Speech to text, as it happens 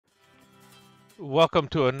Welcome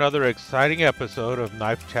to another exciting episode of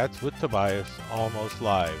Knife Chats with Tobias, almost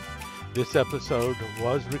live. This episode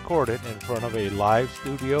was recorded in front of a live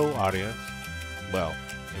studio audience. Well,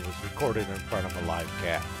 it was recorded in front of a live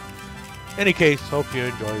cat. Any case, hope you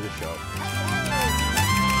enjoy the show.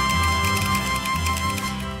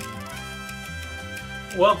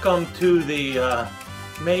 Welcome to the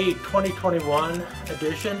May 2021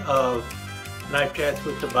 edition of Knife Chats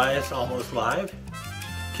with Tobias, almost live.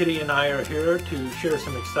 Kitty and I are here to share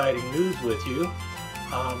some exciting news with you.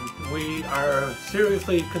 We are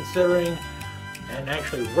seriously considering and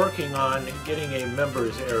actually working on getting a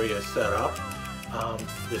members area set up.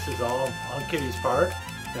 This is all on Kitty's part.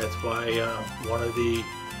 That's why one of the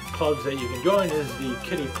clubs that you can join is the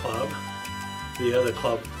Kitty Club. The other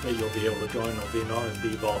club that you'll be able to join will be known as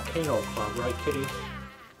the Volcano Club, right, Kitty?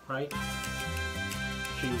 Right?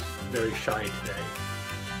 She's very shy today.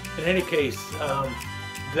 In any case,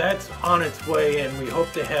 that's on its way, and we hope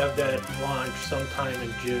to have that launch sometime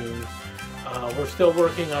in June. We're still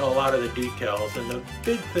working on a lot of the details, and the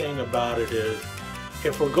big thing about it is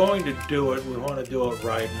if we're going to do it, we want to do it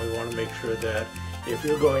right, and we want to make sure that if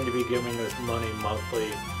you're going to be giving us money monthly,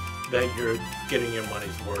 that you're getting your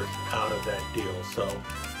money's worth out of that deal. So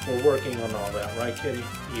we're working on all that, right, Kitty?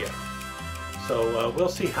 Yeah. So we'll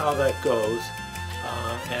see how that goes,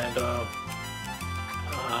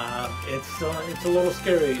 it's a little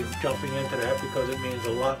scary jumping into that because it means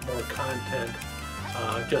a lot more content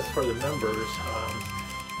just for the members,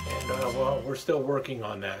 well, we're still working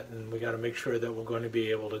on that, and we got to make sure that we're going to be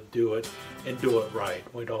able to do it and do it right.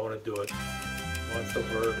 We don't want to do it, what's the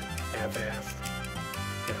word, half-assed.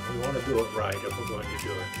 Yeah, we want to do it right if we're going to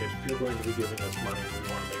do it. If you're going to be giving us money, we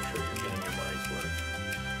want to make sure you're getting your money's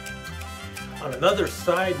worth. On another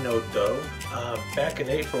side note though, back in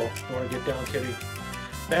April, you want to get down, Kitty?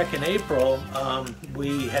 Back in April,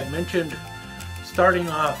 we had mentioned starting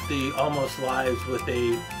off the Almost Lives with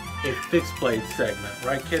a fixed blade segment,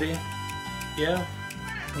 right, Kitty? Yeah?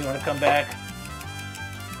 You want to come back?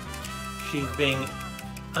 She's being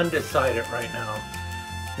undecided right now.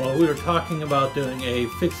 Well, we were talking about doing a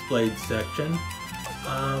fixed blade section,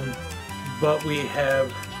 but we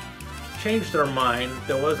have changed our mind.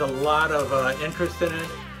 There was a lot of interest in it.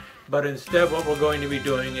 But instead what we're going to be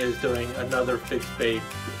doing is doing another fixed blade,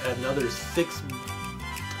 another fixed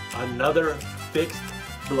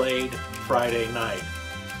blade Friday night.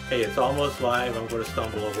 Hey, it's almost live, I'm going to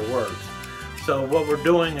stumble over words. So what we're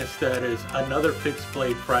doing instead is another fixed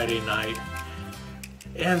blade Friday night.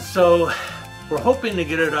 And so we're hoping to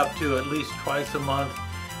get it up to at least twice a month,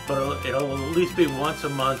 but it'll at least be once a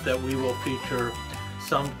month that we will feature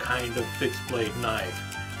some kind of fixed blade knife.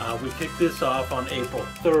 We kicked this off on April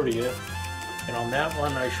 30th, and on that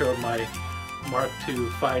one I showed my Mark II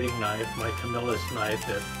fighting knife, my Camillus knife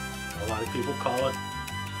that a lot of people call it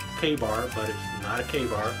K-bar, but it's not a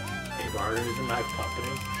K-bar. K-bar is a knife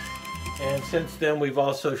company. And since then we've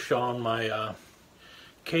also shown my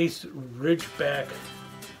Case Ridgeback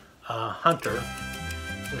Hunter,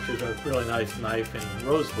 which is a really nice knife in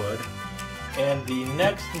rosewood. And the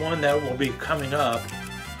next one that will be coming up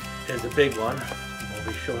is a big one.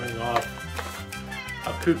 We'll be showing off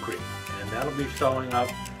a kukri, and that'll be showing up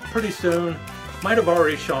pretty soon. Might have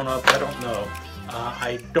already shown up, I don't know.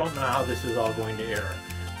 I don't know how this is all going to air,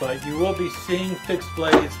 but you will be seeing fixed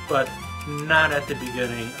blades, but not at the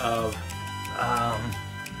beginning of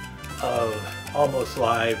Almost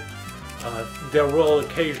Live. There will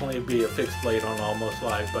occasionally be a fixed blade on Almost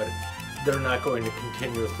Live, but they're not going to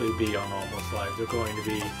continuously be on Almost Live. They're going to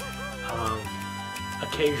be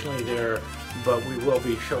occasionally there, but we will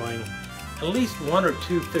be showing at least one or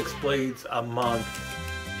two fixed blades a month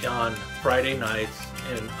on Friday nights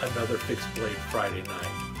and another fixed blade Friday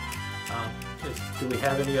night. Do we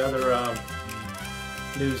have any other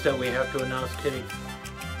news that we have to announce, Kitty?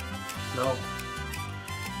 No?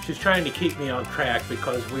 She's trying to keep me on track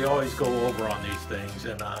because we always go over on these things,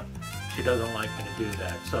 and she doesn't like me to do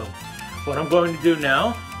that. So what I'm going to do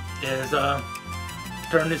now is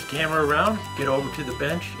turn this camera around, get over to the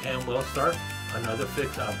bench, and we'll start another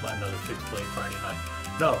fixed blade Friday night.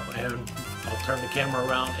 No, and I'll turn the camera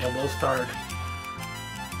around and we'll start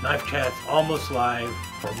Knife Chats Almost Live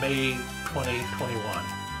for May 2021.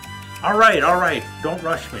 All right, don't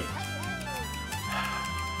rush me.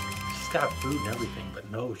 She's got food and everything, but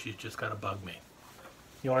no, she's just got to bug me.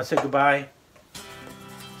 You want to say goodbye?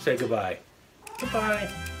 Say goodbye. Goodbye.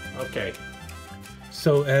 Okay.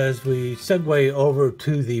 So as we segue over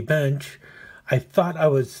to the bench, I thought I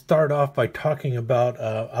would start off by talking about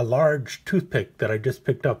a large toothpick that I just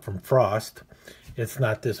picked up from Frost. It's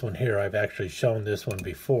not this one here. I've actually shown this one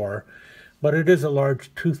before. but it is a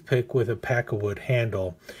large toothpick with a pakkawood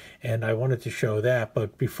handle, and I wanted to show that.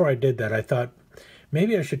 But before I did that, I thought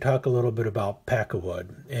maybe I should talk a little bit about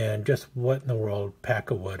pakkawood and just what in the world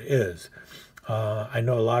pakkawood is. I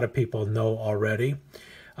know a lot of people know already,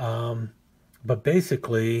 but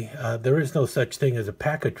basically there is no such thing as a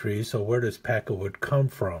pakka tree, so where does pakkawood come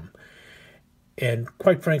from? And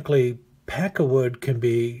quite frankly, pakkawood can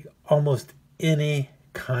be almost any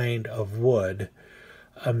kind of wood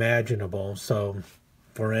imaginable. So,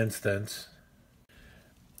 for instance,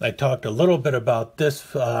 I talked a little bit about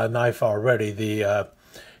this knife already, the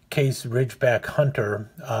Case Ridgeback Hunter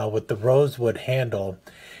with the rosewood handle.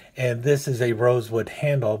 And this is a rosewood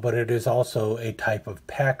handle, but it is also a type of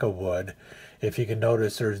pakkawood. If you can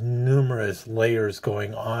notice, there's numerous layers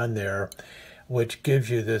going on there, which gives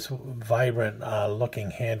you this vibrant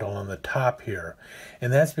looking handle on the top here.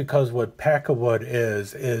 And that's because what pakkawood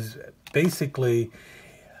is basically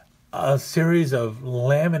a series of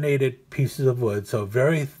laminated pieces of wood, so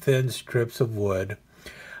very thin strips of wood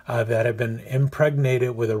that have been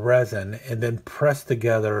impregnated with a resin and then pressed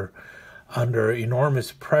together under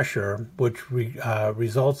enormous pressure, which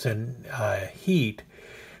results in heat,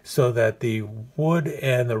 so that the wood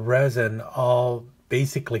and the resin all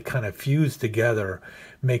basically kind of fuse together,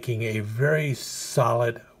 making a very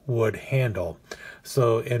solid wood handle.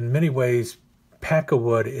 So in many ways,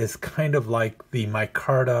 pakkawood is kind of like the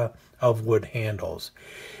micarta of wood handles.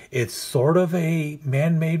 It's sort of a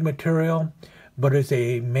man-made material, but it's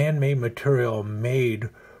a man-made material made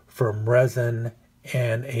from resin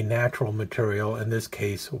and a natural material, in this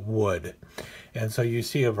case wood. And so you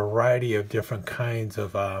see a variety of different kinds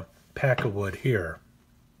of pakkawood here,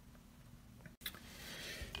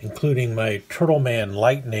 including my Turtle Man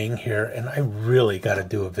Lightning here. And I really got to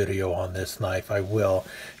do a video on this knife. I will.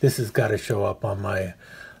 This has got to show up on my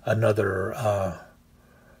another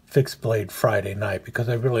Fixed Blade Friday night, because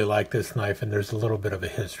I really like this knife and there's a little bit of a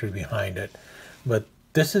history behind it. But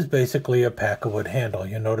this is basically a pakkawood handle.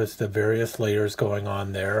 You notice the various layers going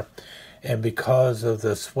on there, and because of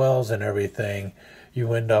the swells and everything,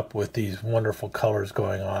 you end up with these wonderful colors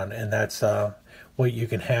going on, and that's what you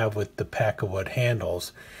can have with the pakkawood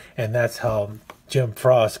handles. And that's how Jim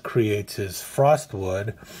Frost creates his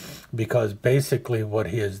frostwood, because basically what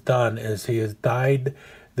he has done is he has dyed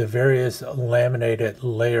the various laminated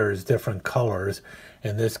layers different colors.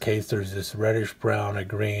 In this case, there's this reddish brown, a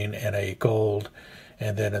green, and a gold,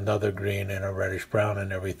 and then another green and a reddish brown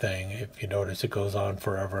and everything. If you notice, it goes on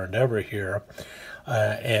forever and ever here.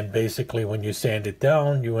 And basically when you sand it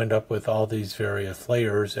down, you end up with all these various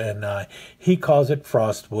layers, and he calls it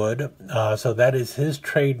frostwood. So that is his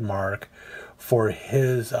trademark for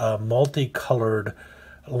his multicolored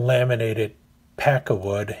laminated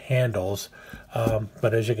pakkawood handles.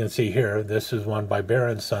 But as you can see here, this is one by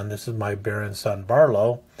Baron's Son. This is my Baron's Son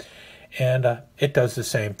Barlow, and it does the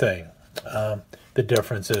same thing. The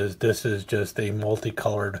difference is this is just a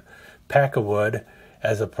multicolored pakkawood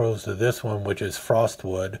as opposed to this one, which is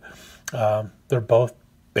frostwood. They're both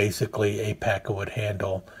basically a pakkawood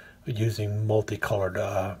handle using multicolored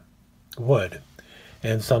wood.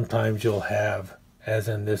 And sometimes you'll have, as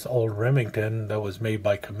in this old Remington that was made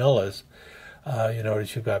by Camillus, you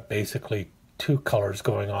notice you've got basically two colors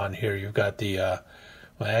going on here. You've got the, well,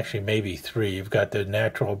 actually maybe three. You've got the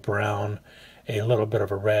natural brown, a little bit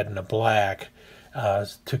of a red, and a black,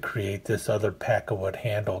 to create this other pakkawood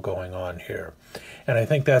handle going on here. And I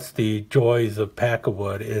think that's the joys of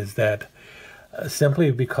pakkawood, is that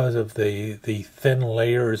simply because of the thin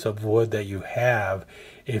layers of wood that you have,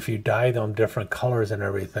 if you dye them different colors and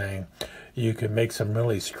everything, you can make some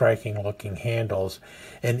really striking looking handles.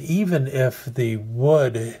 And even if the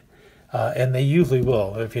wood, and they usually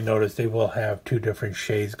will, if you notice, they will have two different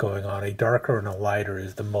shades going on. A darker and a lighter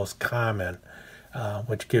is the most common,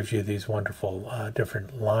 which gives you these wonderful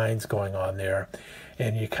different lines going on there.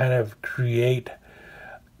 And you kind of create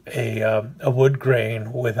a wood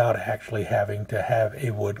grain without actually having to have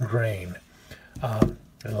a wood grain. And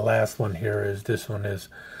the last one here is, this one is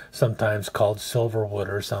sometimes called silverwood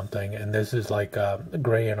or something, and this is like a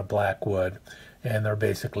gray and a black wood, and they're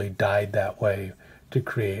basically dyed that way to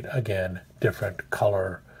create, again, different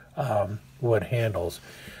color wood handles.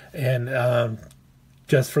 And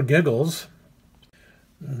just for giggles,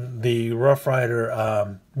 the Rough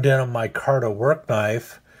Rider denim micarta work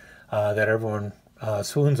knife that everyone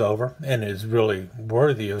swoons over and is really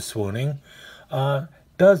worthy of swooning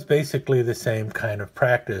does basically the same kind of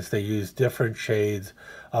practice. They use different shades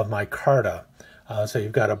of micarta. So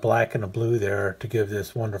you've got a black and a blue there to give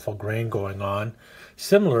this wonderful grain going on,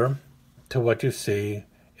 similar to what you see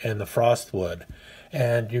in the frostwood.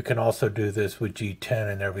 And you can also do this with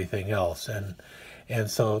G10 and everything else. And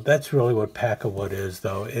so that's really what pakkawood is,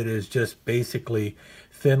 though. It is just basically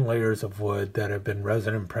thin layers of wood that have been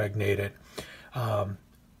resin impregnated,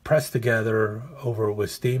 pressed together over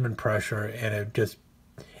with steam and pressure, and it just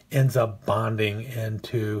ends up bonding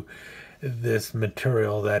into this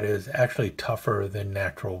material that is actually tougher than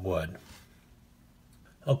natural wood.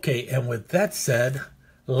 Okay, and with that said,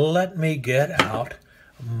 let me get out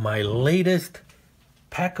my latest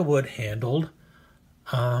pakkawood handled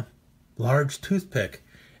large toothpick,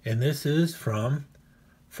 and this is from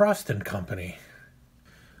Frost & Company.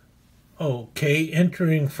 Okay,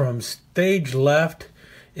 entering from stage left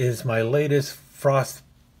is my latest Frost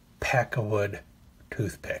pakkawood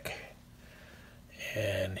toothpick,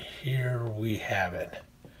 and here we have it.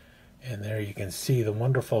 And there you can see the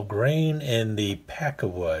wonderful grain in the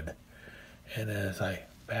pakkawood. And as I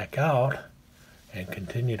back out and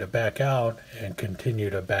continue to back out and continue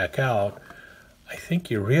to back out, I think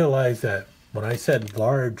you realize that when I said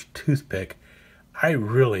large toothpick, I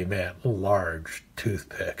really meant large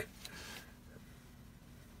toothpick.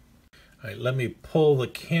 All right, let me pull the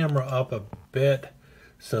camera up a bit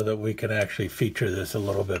so that we can actually feature this a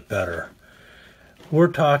little bit better. We're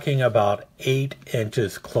talking about 8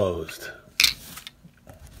 inches closed.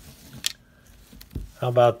 How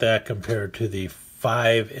about that compared to the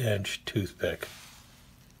 5-inch toothpick?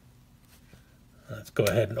 Let's go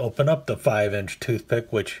ahead and open up the 5-inch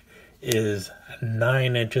toothpick, which is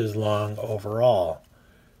 9 inches long overall.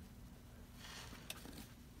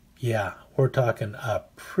 Yeah, we're talking a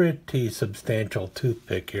pretty substantial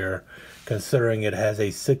toothpick here, considering it has a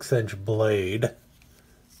 6-inch blade.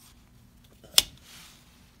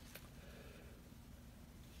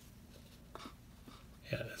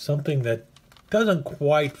 Yeah, something that doesn't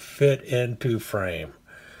quite fit into frame.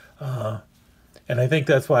 And I think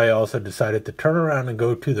that's why I also decided to turn around and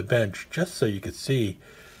go to the bench, just so you could see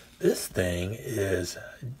this thing is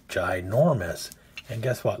ginormous. And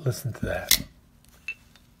guess what? Listen to that.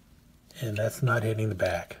 And that's not hitting the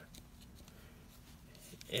back.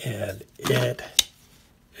 And it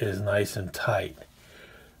is nice and tight.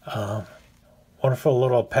 Wonderful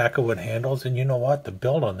little pakkawood handles, and you know what? The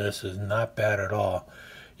build on this is not bad at all.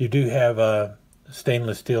 You do have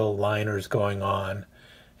stainless steel liners going on,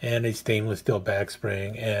 and a stainless steel back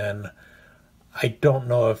spring, and I don't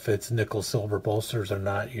know if it's nickel silver bolsters or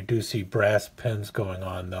not. You do see brass pins going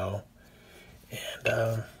on though,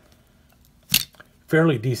 and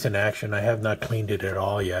fairly decent action. I have not cleaned it at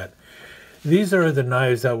all yet. These are the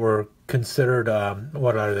knives that were considered,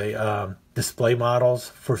 what are they, display models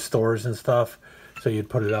for stores and stuff. So you'd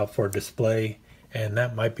put it out for display, and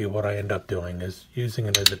that might be what I end up doing, is using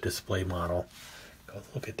it as a display model. Oh,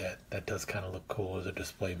 look at that. That does kind of look cool as a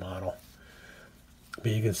display model.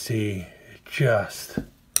 But you can see just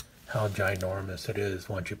how ginormous it is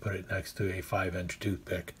once you put it next to a 5-inch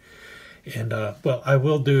toothpick. And, well, I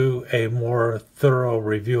will do a more thorough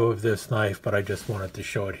review of this knife, but I just wanted to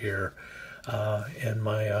show it here in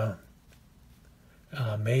my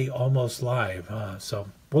May Almost Live. So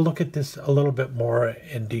we'll look at this a little bit more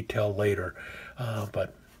in detail later.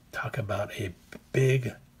 But talk about a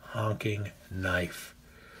big honking knife.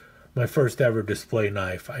 My first ever display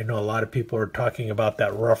knife. I know a lot of people are talking about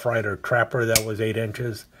that Rough Rider Trapper that was 8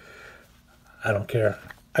 inches. I don't care.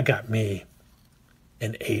 I got me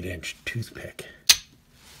an 8-inch toothpick.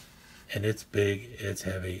 And it's big, it's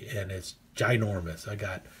heavy, and it's ginormous.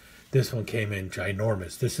 This one came in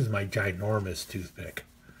ginormous. This is my ginormous toothpick.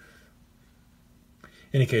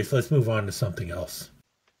 In any case, let's move on to something else.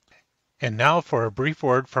 And now for a brief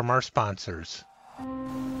word from our sponsors.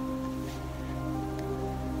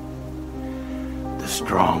 The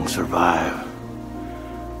strong survive.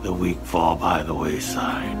 The weak fall by the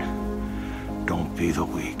wayside. Don't be the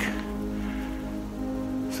weak.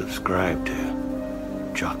 Subscribe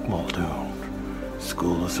to Chuck Muldoon,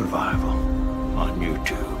 School of Survival on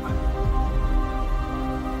YouTube.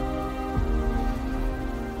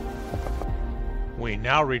 We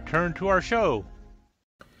now return to our show.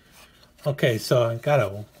 Okay, so I got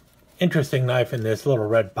an interesting knife in this little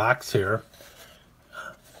red box here.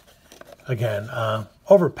 Again,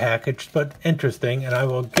 overpackaged, but interesting, and I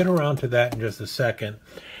will get around to that in just a second.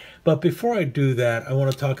 But before I do that, I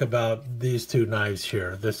want to talk about these two knives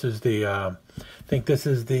here. This is the, I think this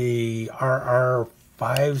is the RR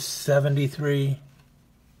 573.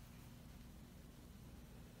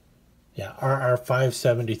 Yeah, RR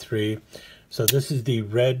 573. So this is the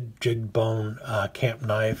red jig bone camp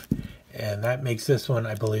knife, and that makes this one,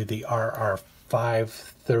 I believe, the RR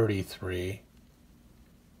 533.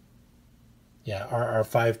 Yeah,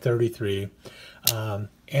 RR533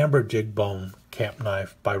 amber jig bone camp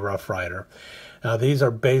knife by Rough Rider. Now these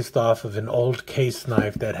are based off of an old case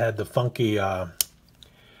knife that had the funky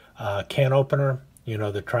can opener, you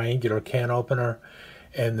know, the triangular can opener.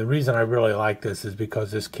 And the reason I really like this is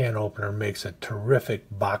because this can opener makes a terrific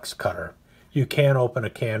box cutter. You can open a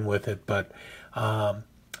can with it, but I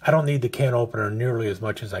don't need the can opener nearly as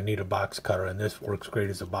much as I need a box cutter, and this works great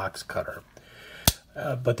as a box cutter.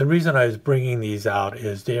 But the reason I was bringing these out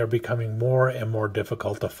is they are becoming more and more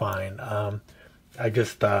difficult to find.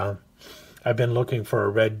 I've been looking for a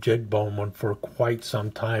red jig bone one for quite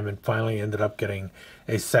some time, and finally ended up getting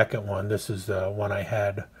a second one. This is the one I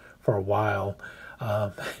had for a while.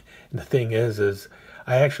 The thing is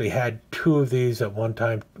I actually had two of these at one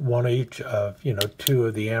time, one each of, you know, two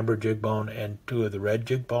of the amber jig bone and two of the red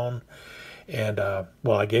jig bone. And,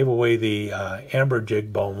 well, I gave away the amber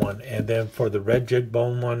jig bone one, and then for the red jig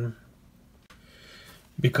bone one,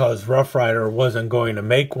 because Rough Rider wasn't going to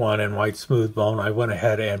make one in white smooth bone, I went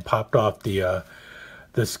ahead and popped off the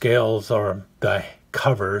scales, or the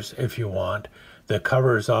covers, if you want, the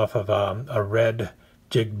covers off of a red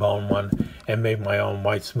jig bone one, and made my own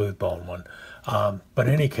white smooth bone one. But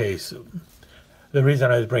in any case, the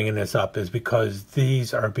reason I was bringing this up is because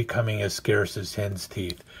these are becoming as scarce as hen's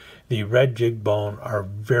teeth. The red jig bone are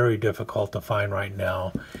very difficult to find right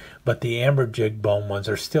now, but the amber jig bone ones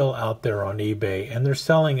are still out there on eBay, and they're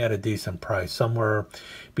selling at a decent price, somewhere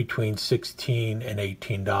between $16 and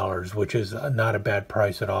 $18, which is not a bad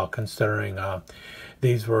price at all, considering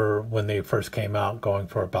these were, when they first came out, going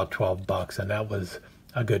for about 12 bucks, and that was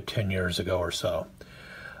a good 10 years ago or so.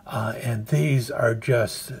 And these are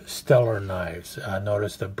just stellar knives.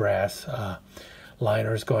 Notice the brass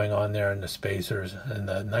liners going on there, and the spacers, and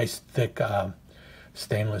the nice thick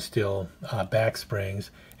stainless steel back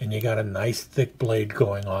springs, and you got a nice thick blade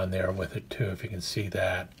going on there with it too, if you can see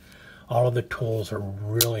that. All of the tools are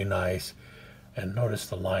really nice, and notice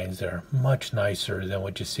the lines there, much nicer than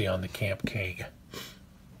what you see on the Camp King.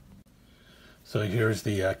 So here's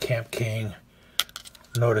the Camp King.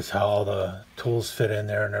 Notice how all the tools fit in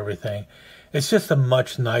there and everything. It's just a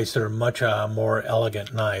much nicer, much more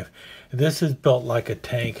elegant knife. This is built like a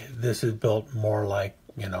tank. This is built more like,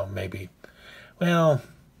 you know, maybe, well,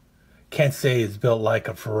 can't say it's built like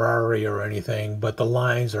a Ferrari or anything, but the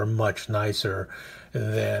lines are much nicer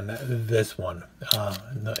than this one.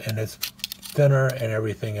 And it's thinner and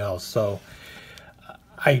everything else. So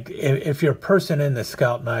if you're a person into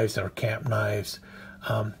scout knives or camp knives,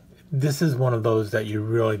 this is one of those that you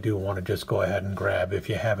really do want to just go ahead and grab if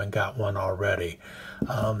you haven't got one already.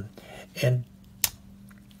 And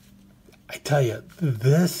I tell you,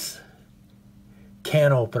 this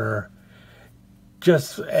can opener,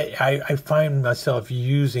 just I find myself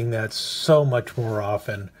using that so much more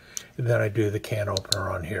often than I do the can opener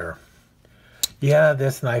on here. Yeah,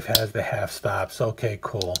 this knife has the half stops. Okay,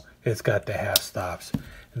 cool. It's got the half stops.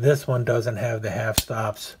 This one doesn't have the half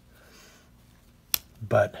stops,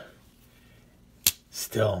 but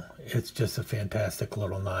still, it's just a fantastic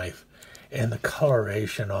little knife, and the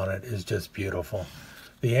coloration on it is just beautiful.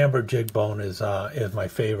 The amber jig bone is my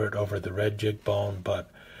favorite over the red jig bone, but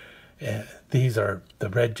the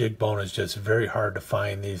red jig bone is just very hard to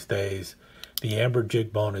find these days. The amber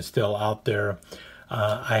jig bone is still out there.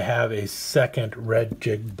 I have a second red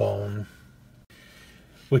jig bone,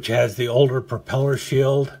 which has the older propeller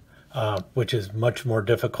shield, which is much more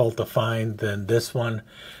difficult to find than this one.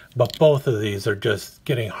 But both of these are just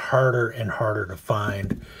getting harder and harder to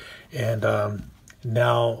find. And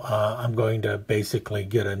now I'm going to basically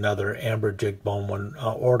get another amber jig bone one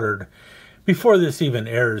ordered before this even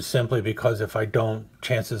airs, simply because if I don't,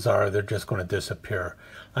 chances are they're just going to disappear.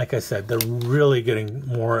 Like I said, they're really getting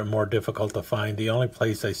more and more difficult to find. The only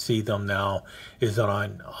place I see them now is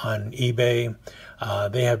on eBay.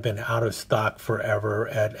 They have been out of stock forever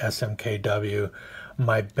at SMKW.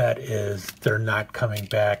 My bet is they're not coming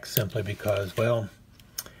back simply because, well,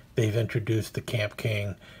 they've introduced the Camp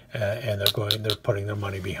King, and they're putting their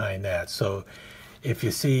money behind that. So if you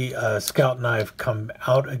see a Scout knife come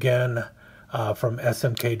out again from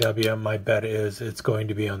SMKW, my bet is it's going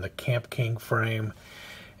to be on the Camp King frame.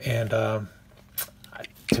 And to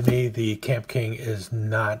me, the Camp King is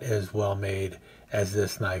not as well made as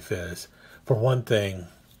this knife is. For one thing,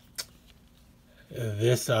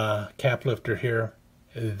 this cap lifter here,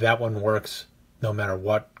 that one works no matter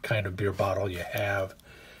what kind of beer bottle you have.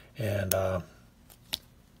 And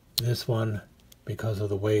this one, because of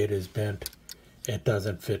the way it is bent, it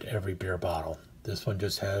doesn't fit every beer bottle. This one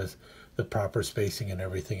just has the proper spacing and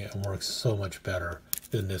everything, and works so much better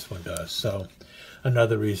than this one does. So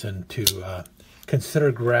another reason to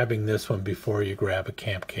consider grabbing this one before you grab a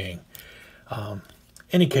Camp King.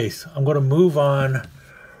 Any case, I'm going to move on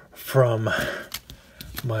from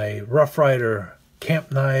my Rough Rider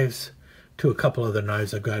camp knives to a couple other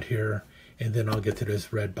knives I've got here, and then I'll get to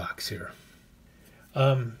this red box here.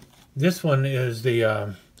 This one is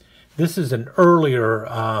this is an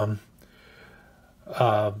earlier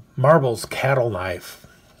Marbles cattle knife,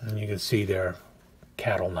 and you can see there,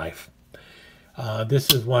 cattle knife.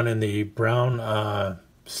 This is one in the brown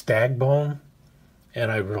stag bone,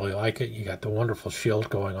 and I really like it. You got the wonderful shield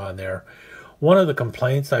going on there. One of the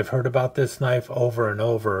complaints I've heard about this knife over and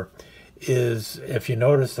over is, if you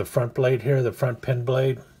notice the front blade here, the front pin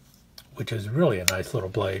blade, which is really a nice little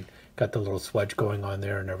blade, got the little swedge going on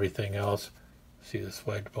there and everything else. See the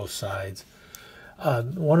swedge both sides.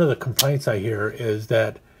 One of the complaints I hear is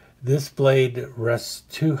that this blade rests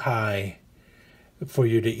too high for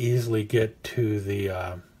you to easily get to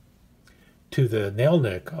the nail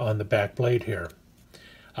nick on the back blade here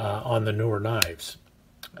on the newer knives.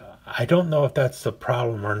 I don't know if that's the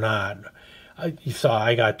problem or not. You saw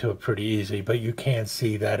I got to it pretty easy, but you can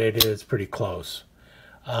see that it is pretty close.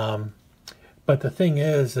 But the thing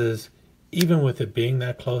is even with it being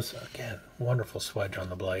that close, again, wonderful swedge on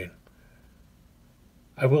the blade.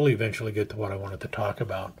 I will eventually get to what I wanted to talk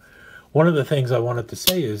about. One of the things I wanted to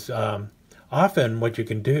say is often what you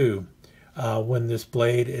can do when this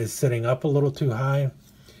blade is sitting up a little too high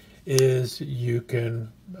is you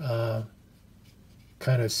can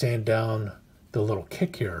kind of sand down the little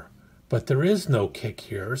kick here. But there is no kick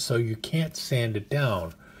here, so you can't sand it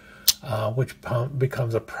down, which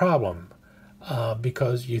becomes a problem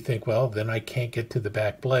because you think, well, then I can't get to the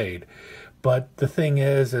back blade. But the thing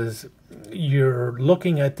is you're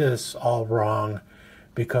looking at this all wrong,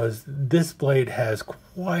 because this blade has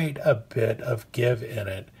quite a bit of give in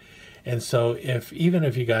it. And so even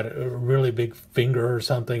if you got a really big finger or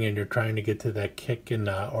something and you're trying to get to that kick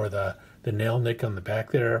or the nail nick on the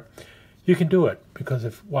back there, you can do it, because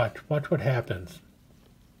watch what happens.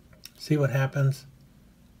 See what happens?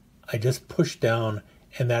 I just push down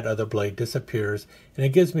and that other blade disappears, and it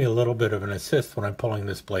gives me a little bit of an assist when I'm pulling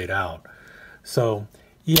this blade out. So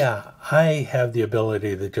yeah, I have the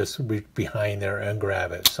ability to just reach behind there and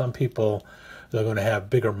grab it. Some people, they're going to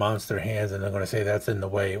have bigger monster hands and they're going to say that's in the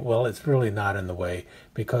way. Well, it's really not in the way,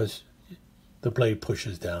 because the blade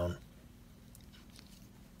pushes down,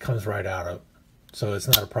 comes right out of. So it's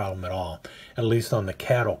not a problem at all, at least on the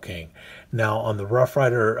Cattle King. Now on the Rough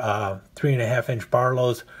Rider 3.5-inch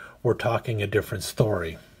Barlows, we're talking a different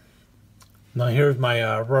story. Now here's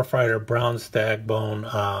my Rough Rider brown stag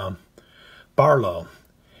bone Barlow.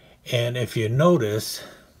 And if you notice,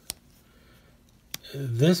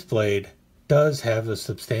 this blade does have a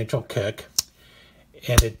substantial kick,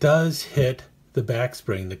 and it does hit the back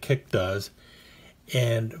spring, the kick does,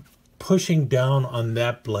 and pushing down on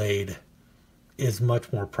that blade is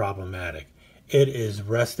much more problematic. It is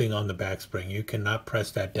resting on the back spring. You cannot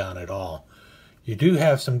press that down at all. You do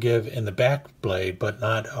have some give in the back blade, but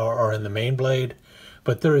not, or in the main blade,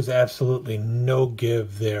 but there is absolutely no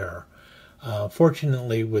give there.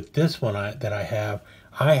 Fortunately, with this one that I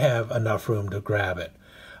have enough room to grab it.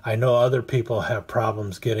 I know other people have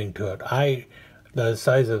problems getting to it. The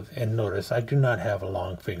size of, and notice, I do not have a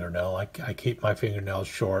long fingernail. I keep my fingernails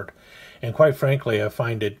short. And quite frankly, I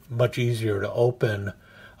find it much easier to open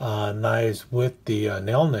knives with the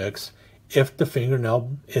nail nicks if the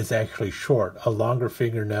fingernail is actually short. A longer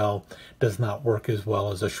fingernail does not work as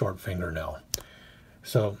well as a short fingernail.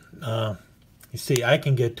 So, you see, I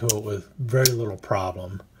can get to it with very little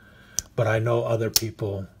problem, but I know other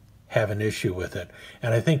people have an issue with it.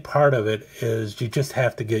 And I think part of it is you just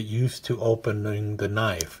have to get used to opening the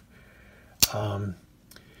knife.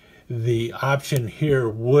 The option here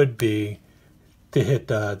would be to hit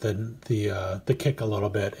the kick a little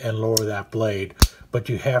bit and lower that blade, but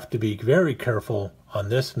you have to be very careful on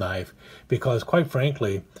this knife, because quite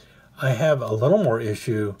frankly, I have a little more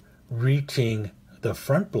issue reaching the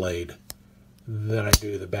front blade than I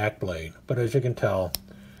do the back blade. But as you can tell,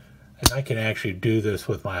 and I can actually do this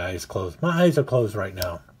with my eyes closed. My eyes are closed right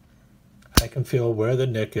now. I can feel where the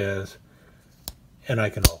nick is, and I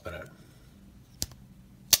can open it.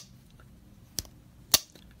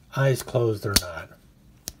 Eyes closed or not,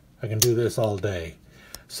 I can do this all day.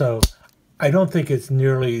 So I don't think it's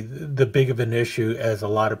nearly the big of an issue as a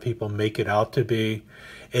lot of people make it out to be.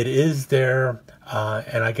 It is there,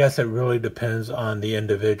 and I guess it really depends on the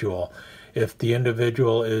individual. If the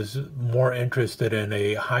individual is more interested in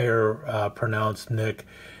a higher pronounced nick,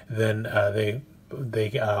 then they're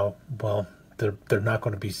not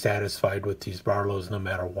going to be satisfied with these Barlows no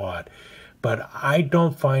matter what. but I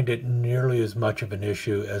don't find it nearly as much of an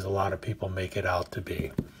issue as a lot of people make it out to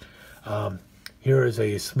be. Here is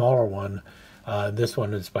a smaller one. This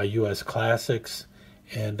one is by US Classics,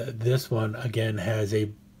 and this one again has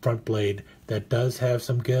a front blade that does have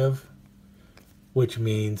some give, which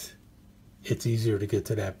means it's easier to get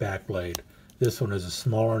to that back blade. This one is a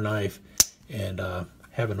smaller knife, and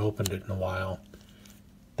haven't opened it in a while.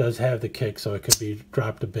 Does have the kick, so it could be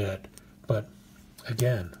dropped a bit, but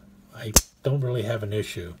again, I don't really have an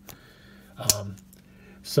issue.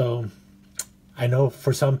 So I know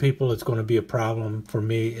for some people it's going to be a problem. For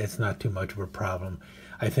me, it's not too much of a problem.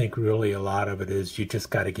 I think really a lot of it is you just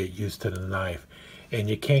got to get used to the knife, and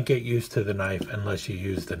you can't get used to the knife unless you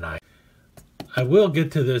use the knife. I will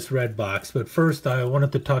get to this red box, but first I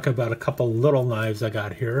wanted to talk about a couple little knives I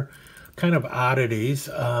got here, kind of oddities,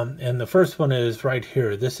 and the first one is right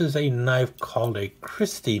here. This is a knife called a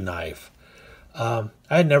Christie knife. I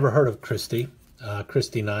had never heard of Christie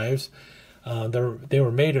knives. They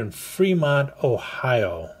were made in Fremont,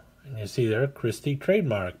 Ohio, and you see there, Christie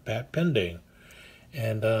trademark, patent pending,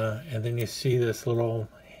 and then you see this little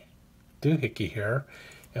doohickey here,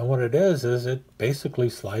 and what it is it basically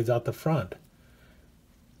slides out the front.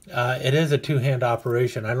 It is a two-hand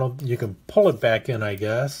operation. You can pull it back in, I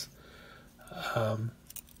guess,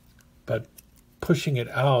 but pushing it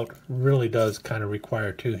out really does kind of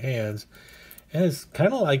require two hands. And it's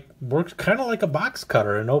kind of like, works kind of like a box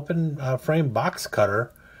cutter, an open frame box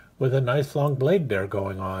cutter with a nice long blade there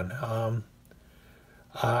going on.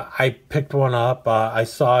 I picked one up. I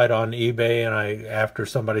saw it on eBay, and after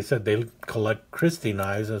somebody said they collect Christie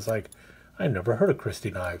knives, I was like, I never heard of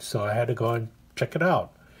Christie knives, so I had to go and check it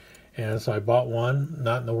out. And so I bought one,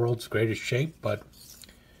 not in the world's greatest shape, but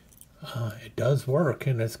it does work,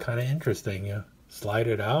 and it's kind of interesting. You slide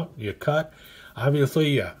it out, you cut.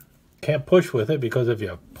 Obviously, you can't push with it, because if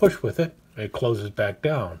you push with it, it closes back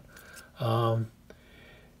down. And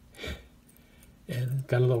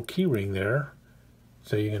got a little key ring there,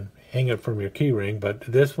 so you can hang it from your key ring. But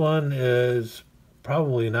this one is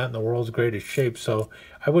probably not in the world's greatest shape, so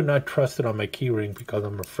I would not trust it on my key ring because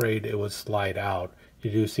I'm afraid it would slide out. You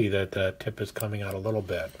do see that the tip is coming out a little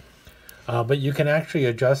bit. But you can actually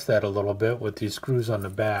adjust that a little bit with these screws on the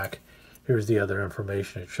back. Here's the other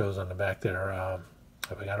information it shows on the back there.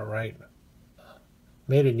 Have I got it right?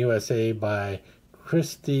 Made in USA by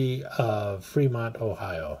Christie of Fremont,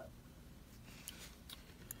 Ohio.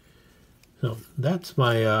 So that's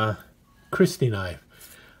my Christie knife.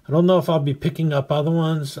 I don't know if I'll be picking up other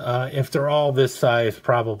ones. If they're all this size,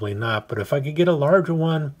 probably not. But if I could get a larger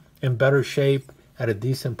one in better shape at a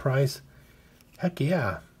decent price, heck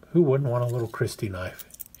yeah. Who wouldn't want a little Christie knife?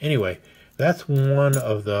 Anyway, that's one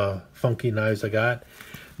of the funky knives I got.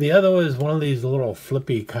 The other is one of these little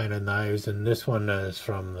flippy kind of knives, and this one is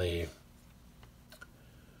from the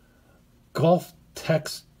Gulf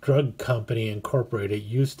Tex Drug Company Incorporated,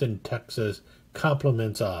 Houston, Texas.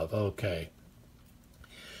 Compliments of. Okay.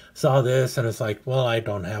 Saw this, and it's like, well, I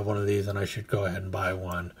don't have one of these, and I should go ahead and buy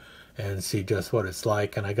one and see just what it's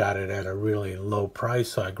like. And I got it at a really low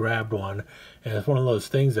price, so I grabbed one. And it's one of those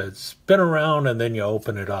things that spin around and then you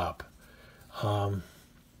open it up.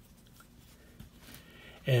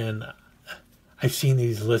 And I've seen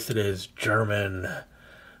these listed as German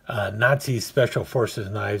Nazi Special Forces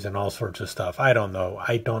knives and all sorts of stuff. I don't know.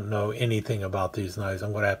 I don't know anything about these knives.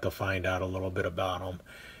 I'm going to have to find out a little bit about them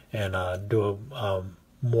and do a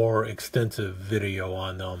more extensive video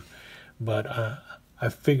on them. But I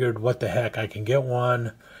figured, what the heck, I can get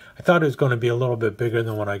one. I thought it was going to be a little bit bigger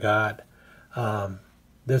than what I got.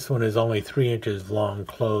 This one is only 3 inches long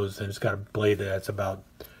closed, and it's got a blade that's about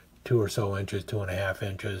 2 or so inches, 2.5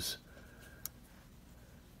 inches.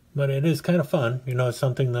 But it is kind of fun, you know, it's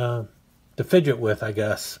something to fidget with, I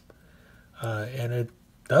guess. And it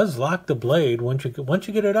does lock the blade. Once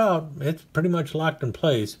you get it out, it's pretty much locked in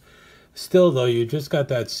place. Still, though, you just got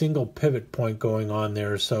that single pivot point going on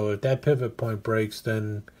there, so if that pivot point breaks,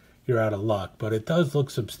 then you're out of luck. But it does look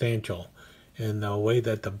substantial in the way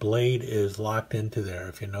that the blade is locked into there.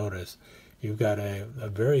 If you notice, you've got a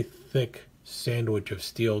very thick sandwich of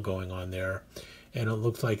steel going on there, and it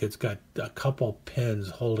looks like it's got a couple pins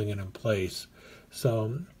holding it in place.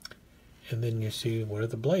 So, and then you see where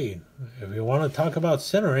the blade. If you want to talk about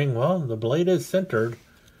centering, well, the blade is centered.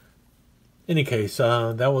 In any case,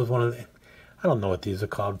 that was one of the, I don't know what these are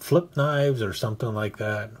called, flip knives or something like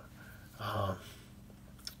that. I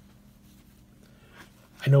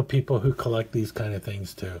know people who collect these kind of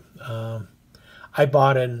things too. I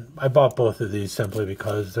bought both of these simply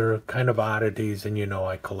because they're kind of oddities, and you know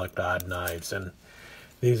I collect odd knives, and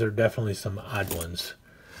these are definitely some odd ones.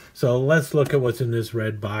 So let's look at what's in this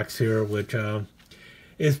red box here, which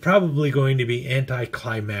is probably going to be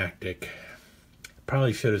anticlimactic.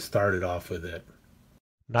 Probably should have started off with it.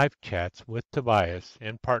 Knife Chats with Tobias,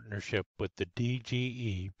 in partnership with the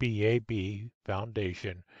DGE-BAB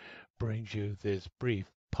Foundation, brings you this brief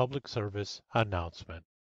public service announcement.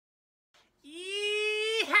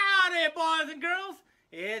 Howdy, boys and girls.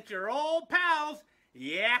 It's your old pals,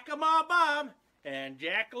 Yakima Bob and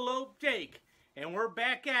Jackalope Jake. And we're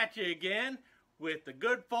back at you again with the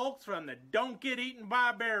good folks from the Don't Get Eaten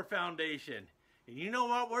by a Bear Foundation. And you know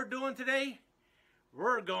what we're doing today?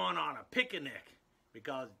 We're going on a picnic.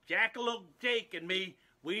 Because Jackalope Jake and me,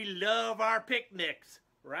 we love our picnics.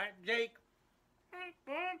 Right, Jake?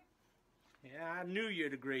 Yeah, I knew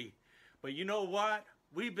you'd agree. But you know what?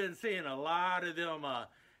 We've been seeing a lot of them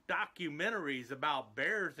documentaries about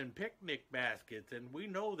bears and picnic baskets. And we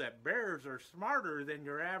know that bears are smarter than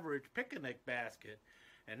your average picnic basket.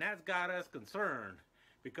 And that's got us concerned.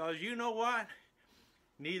 Because you know what?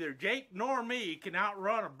 Neither Jake nor me can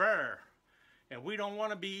outrun a bear. And we don't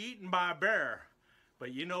want to be eaten by a bear.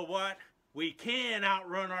 But you know what? We can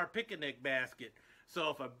outrun our picnic basket. So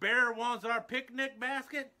if a bear wants our picnic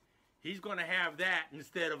basket, he's going to have that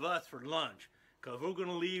instead of us for lunch. Because we're going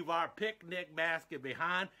to leave our picnic basket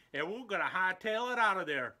behind and we're going to hightail it out of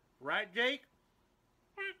there. Right, Jake?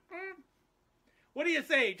 What do you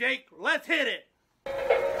say, Jake? Let's hit it.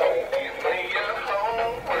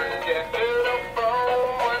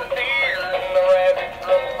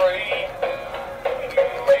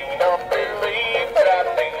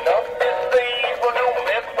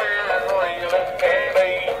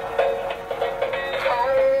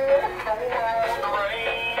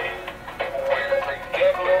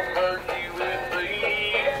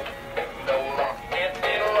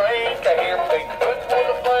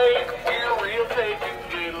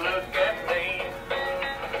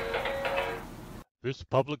 This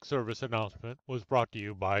public service announcement was brought to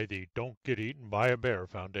you by the Don't Get Eaten by a Bear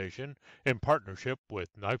Foundation in partnership with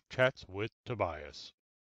Knife Chats with Tobias.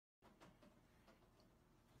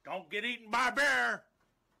 Don't get eaten by a bear.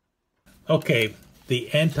 Okay,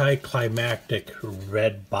 the anticlimactic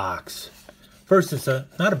red box. First, it's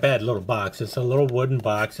not a bad little box. It's a little wooden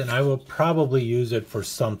box, and I will probably use it for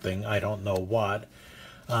something. I don't know what.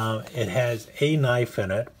 It has a knife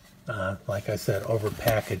in it, like I said, over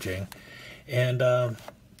packaging. And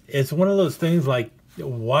it's one of those things like,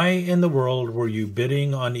 why in the world were you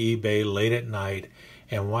bidding on eBay late at night,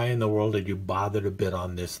 and why in the world did you bother to bid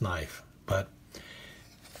on this knife? But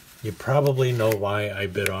you probably know why I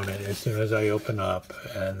bid on it as soon as I open up,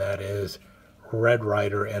 and that is Red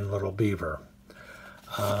Ryder and Little Beaver.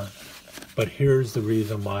 But here's the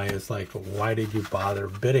reason why. It's like, why did you bother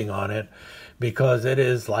bidding on it? Because it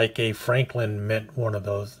is like a Franklin mint, one of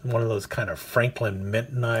those kind of Franklin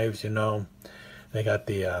mint knives, you know. They got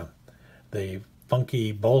the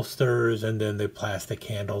funky bolsters and then the plastic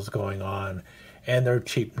handles going on, and they're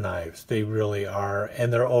cheap knives. They really are,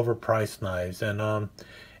 and they're overpriced knives. And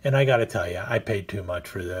I got to tell you, I paid too much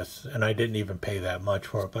for this, and I didn't even pay that much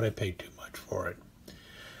for it, but I paid too much for it.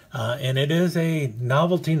 And it is a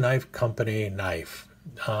Novelty Knife Company knife.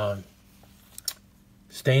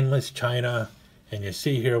 Stainless china, and you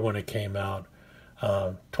see here when it came out,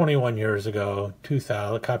 21 years ago,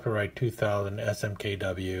 2000, copyright 2000,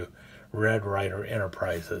 SMKW, Red Ryder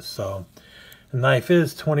Enterprises. So the knife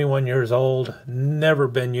is 21 years old, never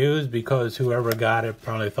been used, because whoever got it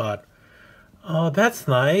probably thought, oh, that's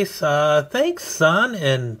nice, thanks, son,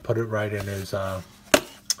 and put it right in his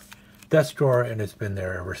desk drawer, and it's been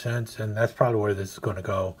there ever since, and that's probably where this is going to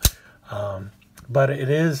go. But it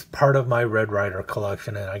is part of my Red Ryder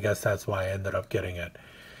collection, and I guess that's why I ended up getting it.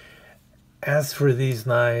 As for these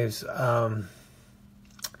knives,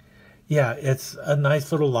 yeah, it's a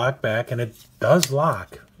nice little lock back, and it does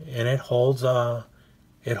lock, and it holds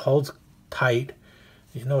tight.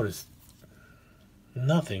 You notice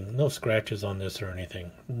nothing, no scratches on this or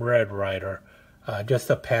anything. Red Ryder, just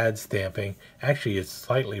a pad stamping. Actually, it's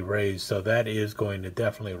slightly raised, so that is going to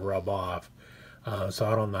definitely rub off. So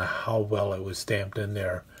I don't know how well it was stamped in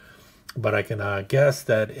there, but I can guess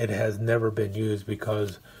that it has never been used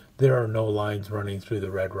because there are no lines running through the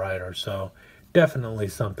Red Ryder. So definitely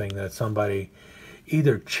something that somebody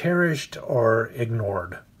either cherished or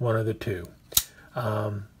ignored, one of the two.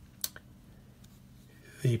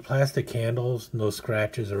 The plastic handles, no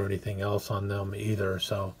scratches or anything else on them either,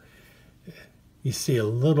 so you see a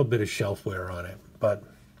little bit of shelf wear on it. But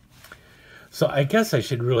so I guess I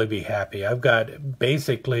should really be happy. I've got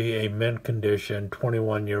basically a mint condition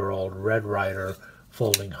 21-year-old Red Ryder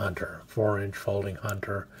folding hunter, 4-inch folding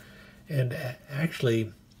hunter. And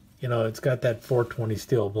actually, You know, it's got that 420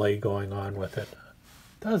 steel blade going on with it.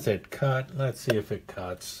 Does it cut? Let's see if it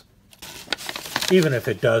cuts. Even if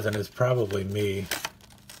it doesn't, it's probably me.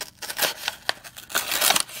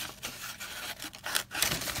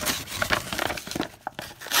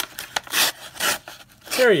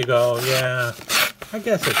 There you go, yeah. I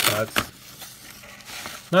guess it cuts.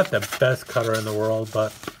 Not the best cutter in the world,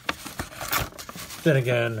 but then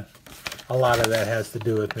again, a lot of that has to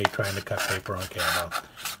do with me trying to cut paper on camera,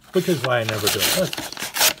 which is why I never do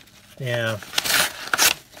it. Yeah.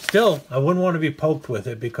 Still, I wouldn't want to be poked with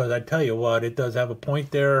it, because I tell you what, it does have a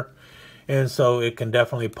point there, and so it can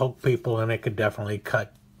definitely poke people and it could definitely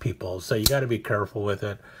cut people. So you got to be careful with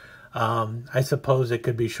it. I suppose it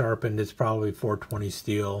could be sharpened. It's probably 420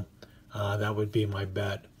 steel. That would be my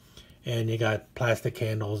bet. And you got plastic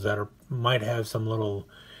handles that might have some little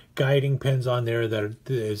guiding pins on there that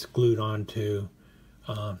is glued onto.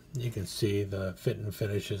 You can see the fit and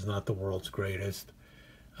finish is not the world's greatest.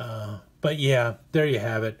 But yeah, there you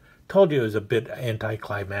have it. Told you it was a bit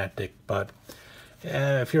anticlimactic, but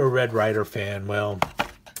if you're a Red Ryder fan, well,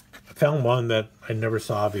 I found one that I never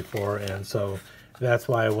saw before, and so that's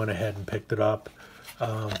why I went ahead and picked it up.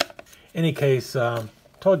 Any case,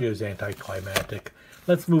 told you it was anticlimactic.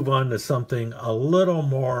 Let's move on to something a little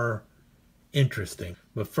more interesting.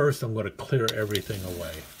 But first, I'm going to clear everything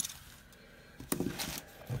away.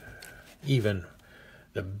 Even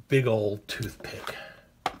the big old toothpick.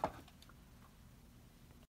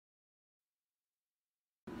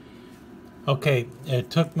 Okay, it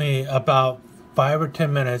took me about 5 or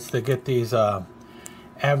 10 minutes to get these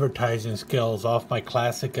advertising scales off my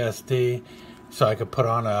classic SD so I could put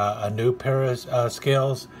on a new pair of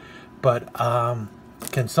scales. But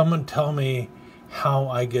can someone tell me how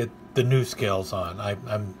I get the new scales on?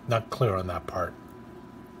 I'm not clear on that part.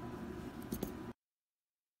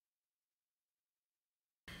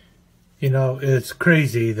 You know, it's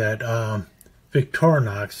crazy that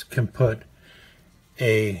Victorinox can put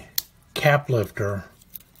a cap lifter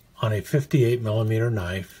on a 58mm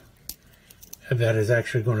knife that is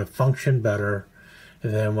actually going to function better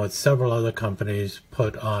than what several other companies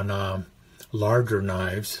put on larger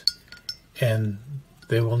knives, and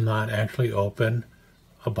they will not actually open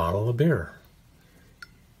a bottle of beer.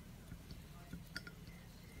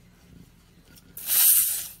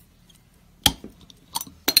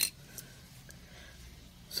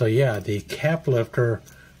 So yeah, the cap lifter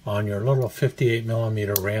on your little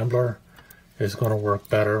 58mm Rambler is going to work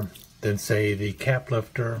better than, say, the cap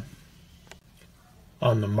lifter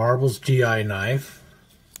on the Marbles GI knife,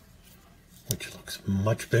 which looks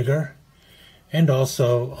much bigger, and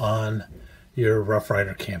also on your Rough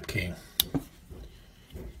Rider Camp King.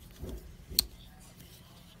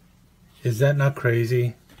 Is that not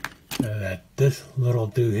crazy that this little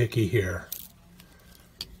doohickey here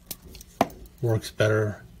works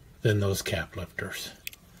better than those cap lifters?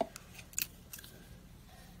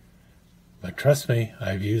 But trust me,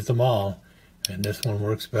 I've used them all, and this one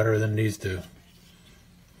works better than these do.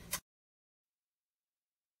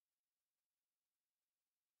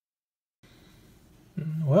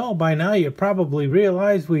 Well, by now you probably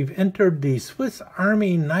realize we've entered the Swiss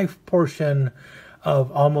Army knife portion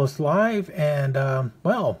of Almost Live, and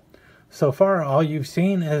well, so far all you've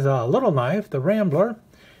seen is a little knife, the Rambler,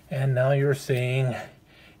 and now you're seeing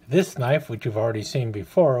this knife, which you've already seen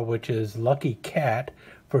before, which is Lucky Cat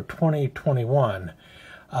for 2021.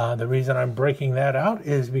 The reason I'm breaking that out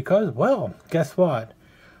is because, well, guess what?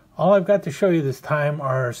 All I've got to show you this time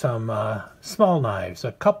are some small knives,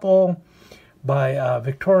 a couple by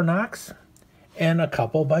Victorinox and a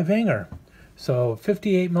couple by Wenger. So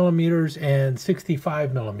 58mm and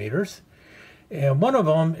 65mm. And one of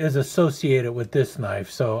them is associated with this knife,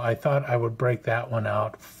 so I thought I would break that one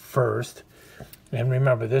out first. And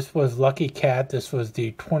remember, this was Lucky Cat. This was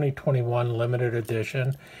the 2021 limited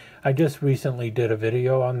edition. I just recently did a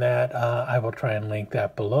video on that. I will try and link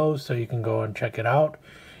that below so you can go and check it out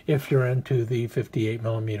if you're into the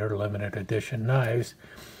 58mm limited edition knives,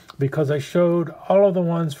 because I showed all of the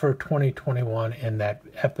ones for 2021 in that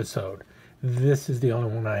episode. This is the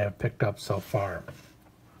only one I have picked up so far.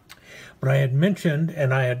 But I had mentioned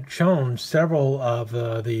and I had shown several of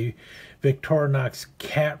the Victorinox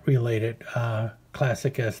cat-related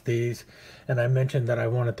classic SDs, and I mentioned that I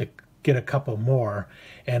wanted to get a couple more,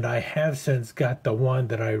 and I have since got the one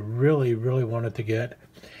that I really wanted to get,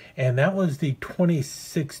 and that was the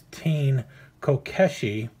 2016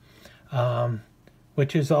 Kokeshi,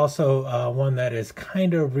 which is also one that is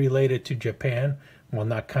kind of related to Japan. Well,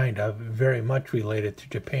 not kind of, very much related to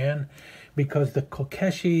Japan, because the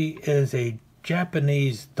Kokeshi is a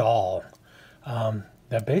Japanese doll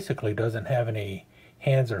that basically doesn't have any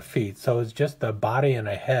hands or feet. So it's just a body and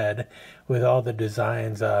a head with all the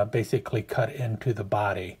designs basically cut into the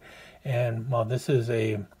body. And well, this is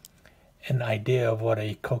an idea of what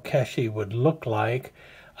a kokeshi would look like.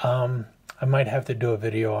 I might have to do a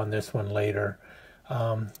video on this one later.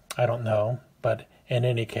 I don't know, but in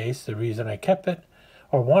any case, the reason I kept it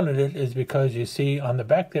or wanted it is because you see on the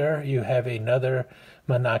back there you have another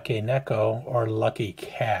manake neko, or lucky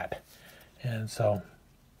cat, and so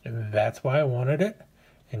that's why I wanted it.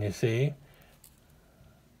 And you see,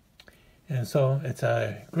 and so it's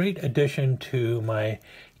a great addition to my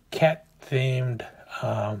cat themed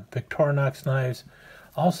Victorinox knives.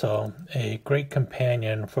 Also a great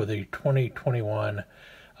companion for the 2021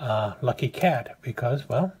 lucky cat, because,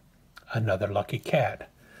 well, another lucky cat.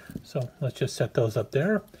 So let's just set those up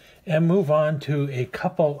there and move on to a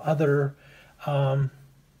couple other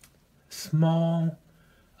small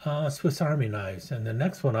Swiss Army knives. And the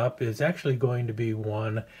next one up is actually going to be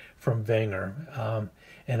one from Wenger.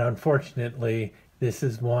 And unfortunately, this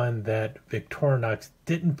is one that Victorinox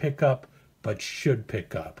didn't pick up, but should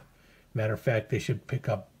pick up. Matter of fact, they should pick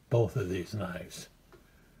up both of these knives.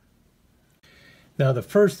 Now the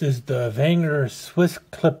first is the Wenger Swiss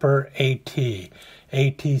Clipper AT.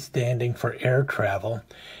 AT standing for air travel.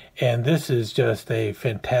 And this is just a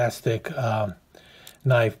fantastic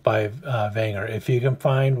knife by Wenger. If you can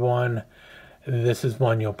find one, this is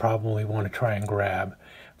one you'll probably want to try and grab.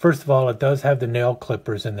 First of all, it does have the nail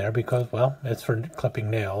clippers in there because, well, it's for clipping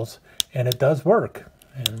nails, and it does work.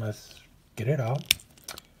 And let's get it out.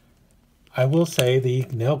 I will say the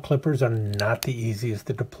nail clippers are not the easiest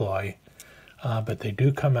to deploy, but they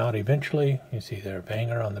do come out eventually. You see there,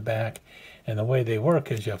 Wenger on the back. And the way they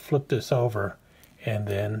work is you flip this over, and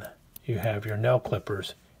then you have your nail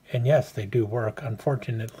clippers. And yes, they do work.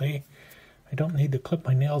 Unfortunately, I don't need to clip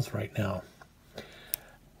my nails right now.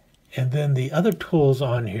 And then the other tools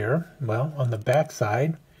on here, well, on the back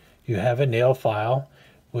side, you have a nail file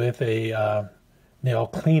with a nail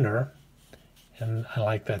cleaner. And I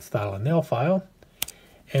like that style of nail file.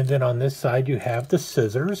 And then on this side, you have the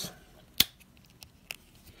scissors.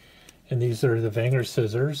 And these are the Wenger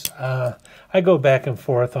scissors. I go back and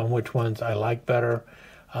forth on which ones I like better.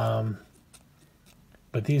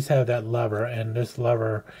 But these have that lever, and this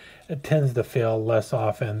lever, it tends to fail less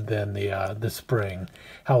often than the spring.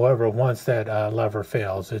 However, once that lever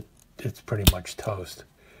fails, it's pretty much toast.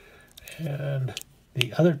 And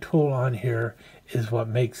the other tool on here is what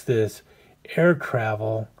makes this air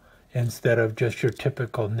travel instead of just your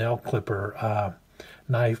typical nail clipper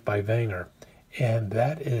knife by Wenger. And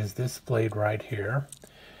that is this blade right here.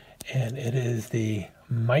 And it is the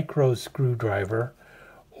micro screwdriver,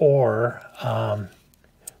 or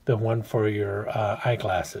the one for your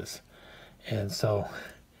eyeglasses. And so,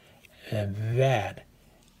 and that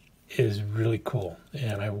is really cool.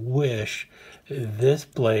 And I wish this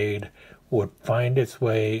blade would find its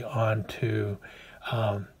way onto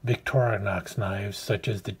Victorinox knives, such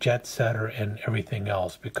as the Jet Setter and everything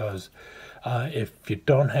else, because if you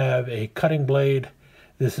don't have a cutting blade,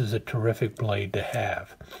 this is a terrific blade to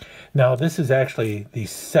have. Now, this is actually the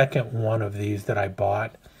second one of these that I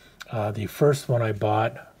bought. The first one I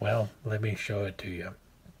bought, well, let me show it to you.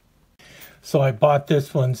 So I bought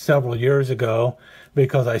this one several years ago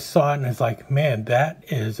because I saw it and it's like, man, that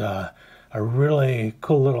is a really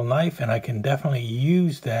cool little knife, and I can definitely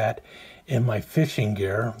use that in my fishing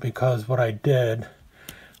gear, because what I did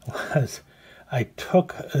was I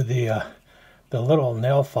took the little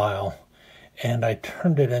nail file and I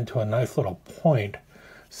turned it into a nice little point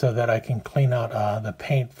so that I can clean out the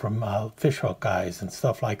paint from fishhook eyes and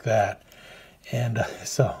stuff like that. And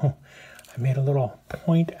so I made a little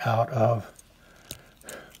point out of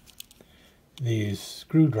the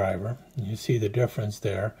screwdriver. You see the difference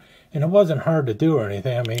there. And it wasn't hard to do or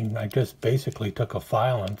anything. I mean, I just basically took a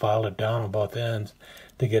file and filed it down on both ends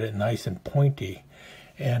to get it nice and pointy.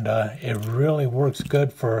 And it really works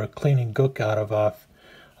good for cleaning gook out of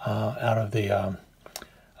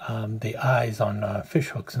the eyes on fish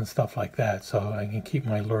hooks and stuff like that, so I can keep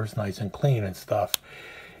my lures nice and clean and stuff.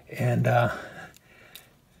 And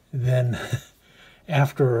then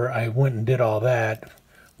after I went and did all that,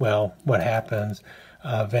 well, what happens?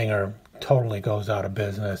 Wenger totally goes out of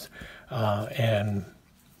business, and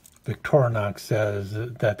Victorinox says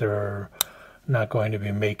that they're not going to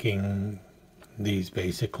be making these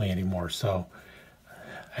basically anymore. So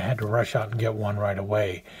I had to rush out and get one right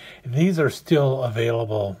away. These are still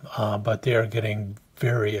available, but they are getting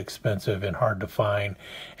very expensive and hard to find,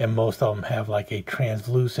 and most of them have like a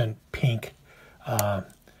translucent pink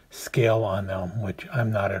scale on them, which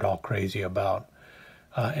I'm not at all crazy about.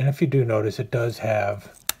 And if you do notice, it does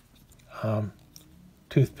have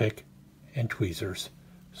toothpick, and tweezers.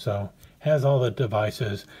 So has all the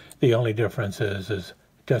devices. The only difference is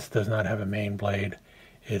just does not have a main blade.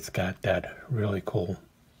 It's got that really cool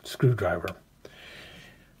screwdriver.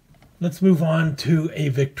 Let's move on to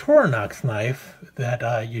a Victorinox knife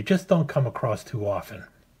that you just don't come across too often.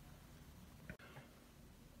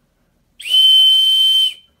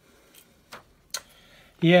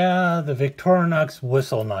 Yeah, the Victorinox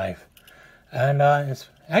whistle knife. And it's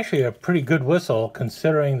actually a pretty good whistle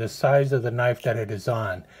considering the size of the knife that it is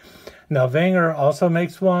on. Now Wenger also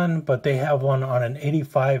makes one, but they have one on an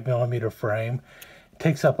 85 millimeter frame. It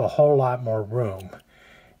takes up a whole lot more room.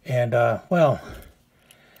 And well,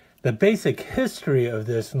 the basic history of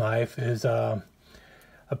this knife is,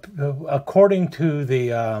 according to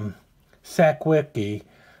the SAC Wiki,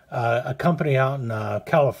 a company out in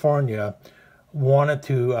California wanted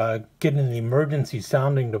to get an emergency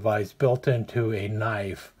sounding device built into a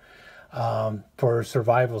knife for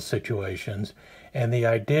survival situations. And the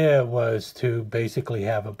idea was to basically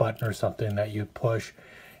have a button or something that you push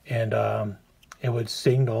and it would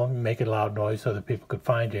signal, make a loud noise so that people could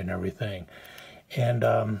find you and everything.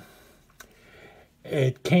 And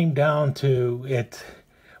it came down to, it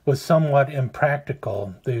was somewhat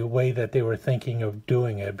impractical, the way that they were thinking of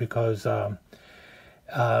doing it, because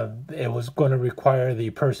it was going to require the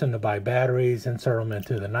person to buy batteries, insert them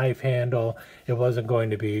into the knife handle. It wasn't going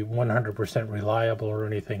to be 100% reliable or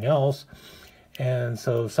anything else. And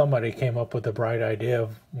so somebody came up with the bright idea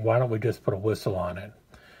of, why don't we just put a whistle on it?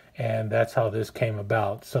 And that's how this came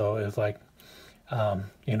about. So it's like,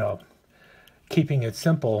 you know, keeping it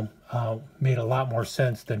simple made a lot more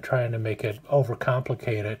sense than trying to make it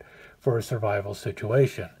overcomplicated for a survival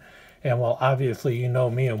situation. And while obviously you know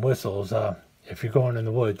me and whistles, if you're going in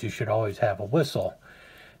the woods, you should always have a whistle.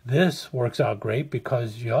 This works out great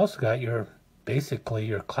because you also got your, basically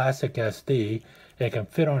your classic SD. It can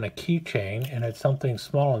fit on a keychain, and it's something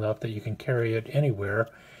small enough that you can carry it anywhere,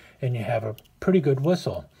 and you have a pretty good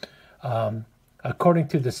whistle. According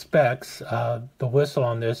to the specs, the whistle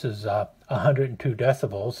on this is 102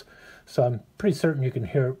 decibels, so I'm pretty certain you can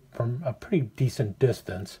hear it from a pretty decent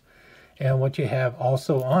distance. And what you have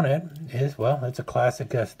also on it is, well, it's a classic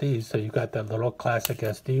SD, so you've got that little classic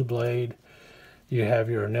SD blade, you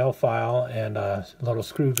have your nail file and a little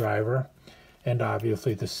screwdriver, and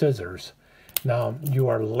obviously the scissors. Now, you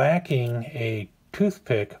are lacking a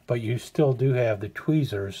toothpick, but you still do have the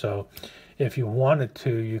tweezers, so if you wanted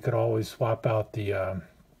to, you could always swap out the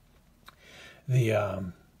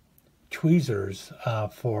tweezers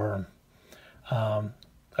for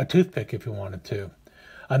a toothpick if you wanted to.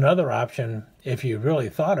 Another option, if you really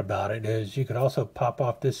thought about it, is you could also pop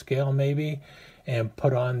off this scale maybe and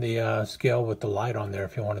put on the scale with the light on there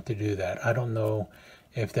if you wanted to do that. I don't know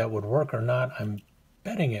if that would work or not. I'm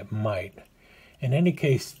betting it might. In any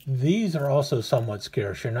case, these are also somewhat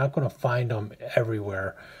scarce. You're not going to find them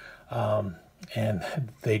everywhere. And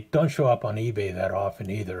they don't show up on eBay that often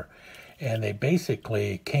either. And they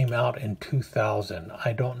basically came out in 2000.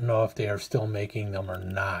 I don't know if they are still making them or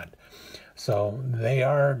not. So they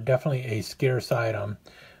are definitely a scarce item,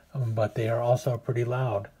 but they are also pretty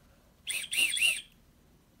loud.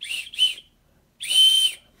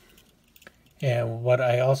 And what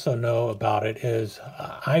I also know about it is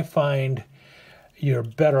I find you're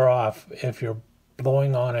better off if you're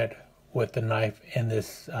blowing on it with the knife in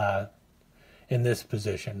this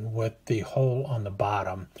position, with the hole on the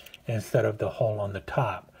bottom instead of the hole on the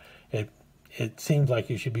top. It seems like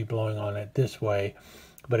you should be blowing on it this way,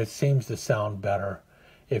 but it seems to sound better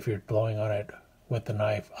if you're blowing on it with the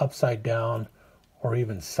knife upside down or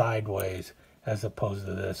even sideways as opposed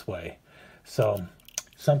to this way. So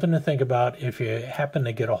something to think about if you happen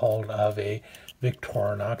to get a hold of a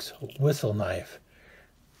Victorinox whistle knife.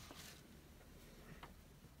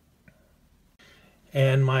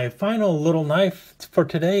 And my final little knife for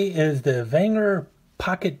today is the Wenger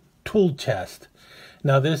Pocket Tool Chest.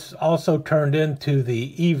 Now this also turned into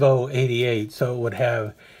the Evo 88, so it would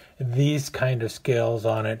have these kind of scales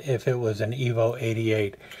on it if it was an Evo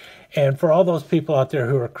 88. And for all those people out there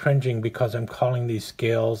who are cringing because I'm calling these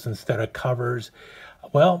scales instead of covers,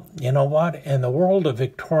 well, you know what? In the world of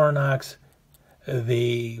Victorinox,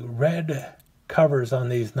 the red covers on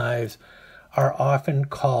these knives are often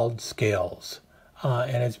called scales.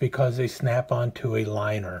 And it's because they snap onto a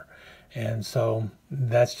liner. And so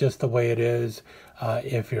that's just the way it is.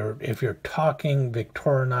 If you're talking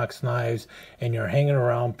Victorinox knives and you're hanging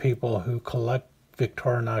around people who collect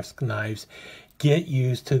Victorinox knives, get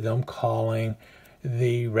used to them calling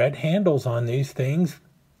the red handles on these things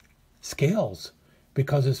scales,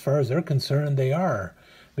 because as far as they're concerned, they are.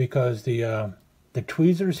 Because the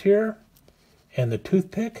tweezers here, and the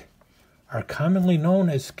toothpick are commonly known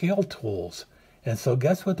as scale tools. And so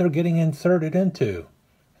guess what they're getting inserted into?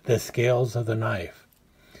 The scales of the knife.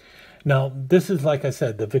 Now, this is, like I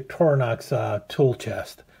said, the Victorinox tool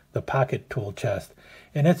chest, the pocket tool chest,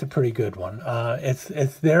 and it's a pretty good one.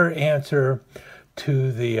 It's their answer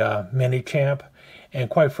to the Mini Champ, and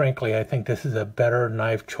quite frankly, I think this is a better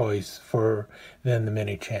knife choice than the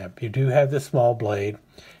Mini Champ. You do have the small blade.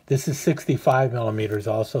 This is 65 millimeters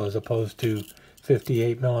also, as opposed to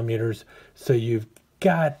 58 millimeters, so you've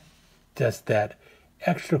got just that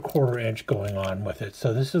extra 1/4 inch going on with it.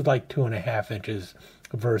 So this is like 2.5 inches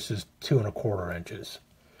versus 2.25 inches.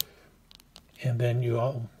 And then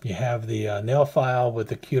you have the nail file with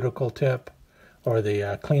the cuticle tip, or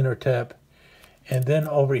the cleaner tip. And then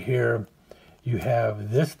over here you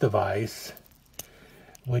have this device,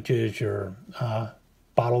 which is your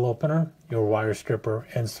bottle opener, your wire stripper,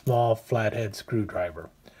 and small flathead screwdriver.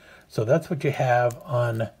 So that's what you have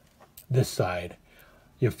on this side.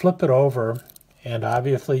 You flip it over, and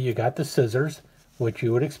obviously you got the scissors, which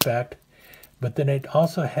you would expect, but then it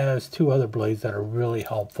also has 2 other blades that are really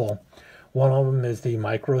helpful. One of them is the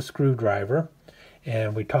micro screwdriver,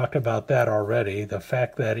 and we talked about that already. The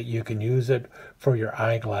fact that you can use it for your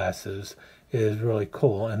eyeglasses is really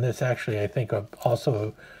cool, and this actually, I think,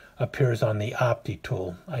 also appears on the Opti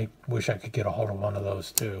tool. I wish I could get a hold of one of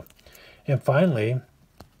those too. And finally,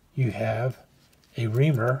 you have a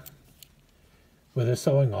reamer with a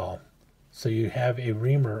sewing awl. So you have a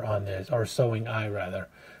reamer on this, or sewing eye rather.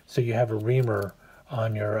 So you have a reamer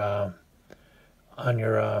on your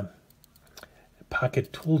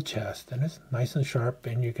pocket tool chest, and it's nice and sharp,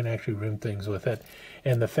 and you can actually ream things with it.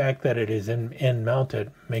 And the fact that it is in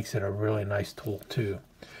mounted makes it a really nice tool too.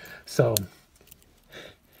 So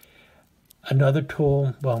another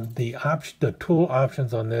tool, well, the tool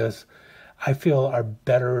options on this I feel are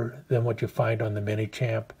better than what you find on the Mini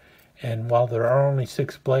Champ. And while there are only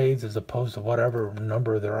 6 blades as opposed to whatever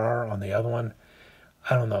number there are on the other one,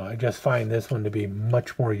 I don't know, I just find this one to be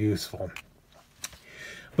much more useful.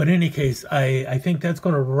 But in any case, I think that's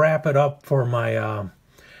going to wrap it up for my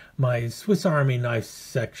my Swiss Army knife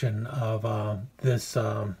section of this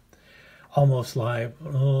almost live.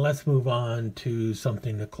 Let's move on to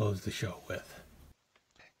something to close the show with.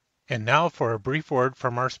 And now for a brief word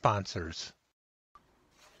from our sponsors.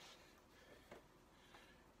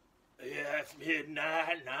 Yeah, it's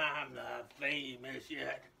midnight and I'm not famous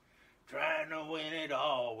yet. Trying to win it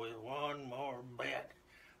all with one more bet.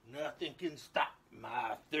 Nothing can stop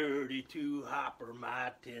my 32 hopper,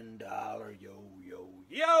 my $10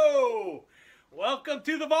 yo. Welcome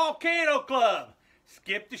to the Volcano Club.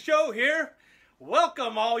 Skip the show here.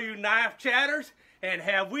 Welcome all you knife chatters. And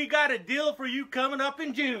have we got a deal for you coming up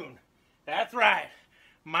in June? That's right.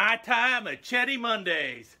 Mai Tai Machete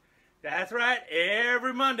Mondays. That's right.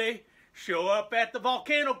 Every Monday, show up at the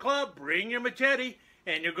Volcano Club, bring your machete,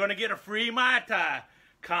 and you're going to get a free Mai Tai.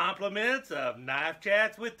 Compliments of Knife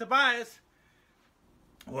Chats with Tobias.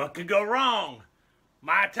 What could go wrong?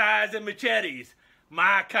 Mai Tais and machetes.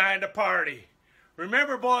 My kind of party.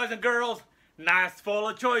 Remember, boys and girls, knives full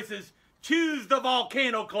of choices. Choose the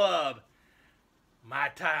Volcano Club. Mai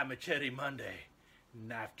Tai Machete Monday.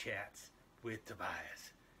 Knife Chats with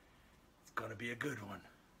Tobias. It's going to be a good one.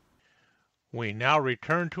 We now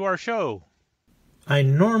return to our show. I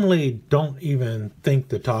normally don't even think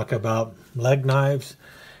to talk about leg knives,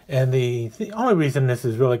 and the only reason this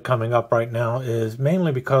is really coming up right now is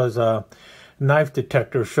mainly because Knife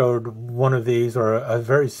Detector showed one of these, or a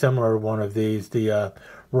very similar one of these, the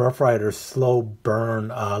Rough Rider Slow Burn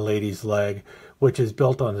lady's leg, which is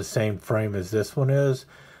built on the same frame as this one is,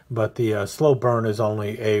 but the Slow Burn is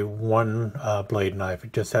only a one blade knife.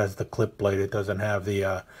 It just has the clip blade. It doesn't have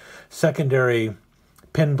the secondary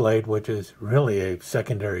pin blade, which is really a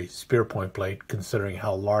secondary spear point blade considering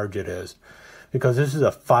how large it is, because this is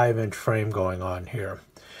a 5-inch frame going on here.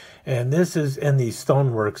 And this is in the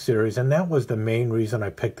Stonework series, and that was the main reason I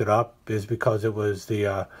picked it up, is because it was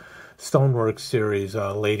the Stonework series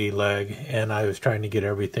lady leg, and I was trying to get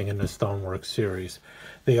everything in the Stonework series.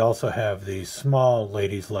 They also have the small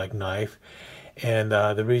lady's leg knife, and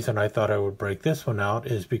the reason I thought I would break this one out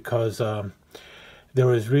is because there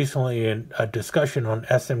was recently a discussion on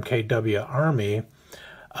SMKW Army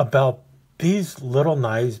about these little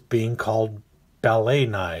knives being called ballet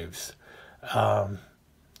knives.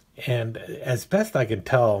 And as best I can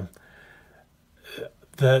tell,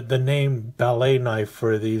 the name ballet knife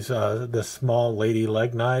for these the small lady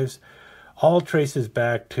leg knives all traces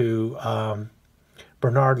back to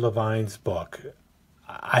Bernard Levine's book.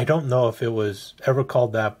 I don't know if it was ever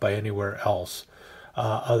called that by anywhere else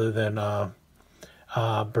other than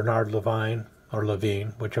Bernard Levine. or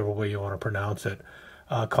Levine, whichever way you want to pronounce it,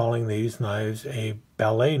 calling these knives a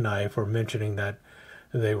ballet knife, or mentioning that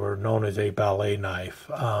they were known as a ballet knife.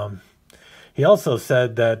 He also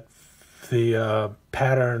said that the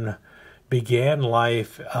pattern began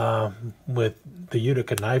life with the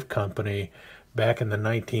Utica Knife Company back in the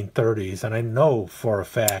 1930s, and I know for a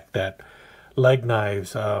fact that leg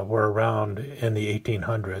knives were around in the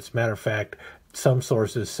 1800s. Matter of fact, some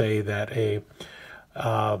sources say that a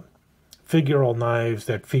figural knives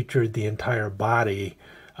that featured the entire body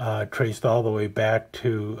traced all the way back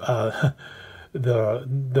to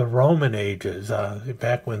the Roman ages,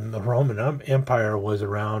 back when the Roman Empire was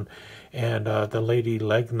around, and the lady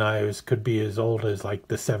leg knives could be as old as like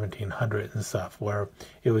the 1700s and stuff, where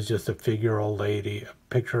it was just a figural lady, a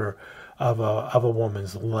picture of a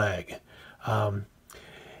woman's leg.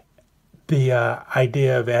 The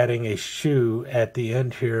idea of adding a shoe at the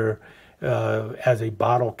end here as a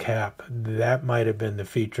bottle cap, that might have been the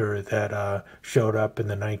feature that showed up in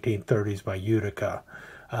the 1930s by Utica.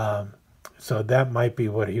 So that might be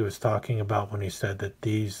what he was talking about when he said that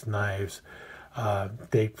these knives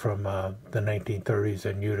date from the 1930s,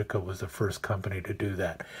 and Utica was the first company to do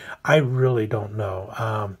that. I really don't know.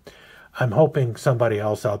 I'm hoping somebody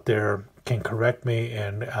else out there can correct me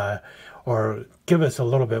and or give us a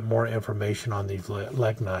little bit more information on these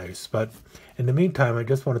leg knives. But in the meantime, I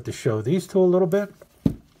just wanted to show these two a little bit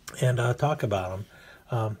and talk about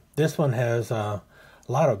them. This one has a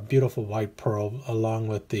lot of beautiful white pearl, along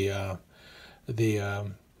with the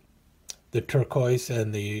turquoise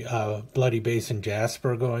and the bloody basin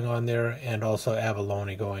jasper going on there, and also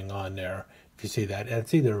abalone going on there. If you see that,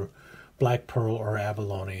 it's either black pearl or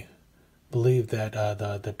abalone. Believe that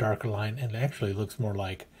the darker line, and actually looks more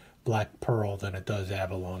like black pearl than it does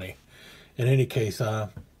abalone. In any case,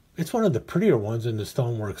 it's one of the prettier ones in the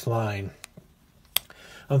Stoneworks line.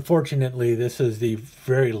 Unfortunately, this is the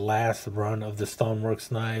very last run of the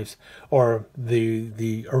Stoneworks knives, or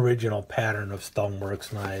the original pattern of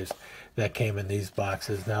Stoneworks knives that came in these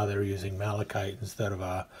boxes. Now they're using malachite instead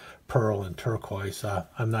of pearl and turquoise.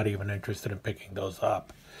 I'm not even interested in picking those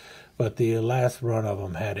up. But the last run of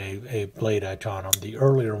them had a blade edge on them. The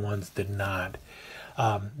earlier ones did not.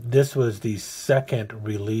 This was the second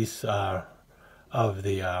release of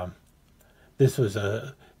the... this was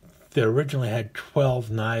they originally had 12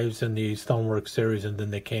 knives in the Stoneworks series, and then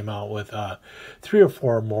they came out with 3 or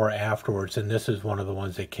 4 more afterwards, and this is one of the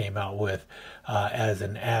ones they came out with as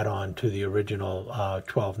an add-on to the original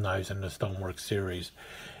 12 knives in the Stoneworks series.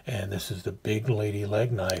 And this is the big lady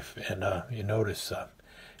leg knife, and you notice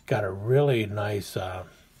got a really nice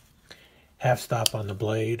half stop on the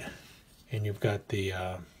blade, and you've got the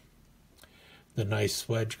nice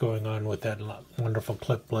wedge going on with that wonderful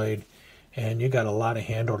clip blade. And you got a lot of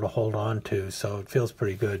handle to hold on to, so it feels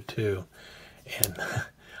pretty good too. And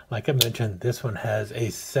like I mentioned, this one has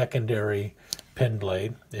a secondary pin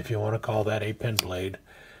blade, if you want to call that a pin blade.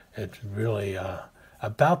 It's really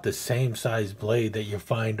about the same size blade that you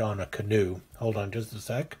find on a canoe. Hold on just a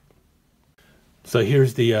sec. So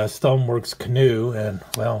here's the Stoneworks canoe, and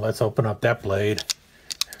well, let's open up that blade.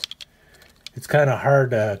 It's kind of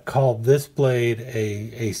hard to call this blade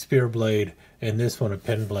a spear blade and this one a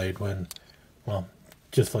pin blade when, well,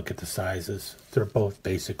 just look at the sizes. They're both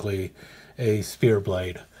basically a spear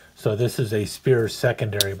blade. So this is a spear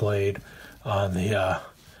secondary blade on the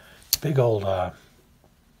big old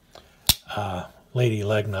lady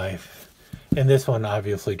leg knife. And this one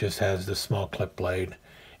obviously just has the small clip blade,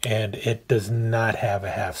 and it does not have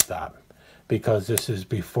a half stop, because this is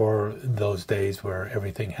before those days where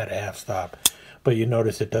everything had a half stop. But you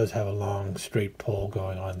notice it does have a long straight pull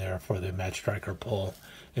going on there for the match striker pull,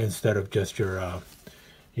 instead of just your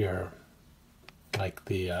like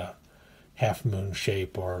the half moon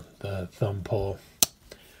shape or the thumb pull.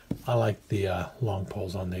 I like the long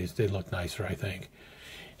pulls on these. They look nicer, I think.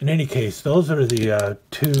 In any case, those are the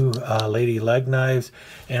 2 lady leg knives,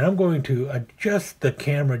 and I'm going to adjust the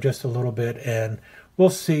camera just a little bit, and we'll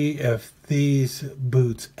see if these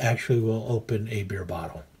boots actually will open a beer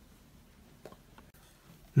bottle.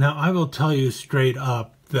 Now, I will tell you straight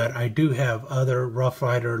up that I do have other Rough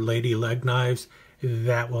Rider lady leg knives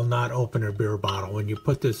that will not open a beer bottle. When you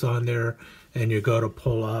put this on there and you go to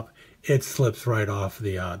pull up, it slips right off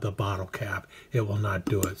the bottle cap. It will not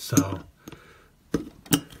do it. So,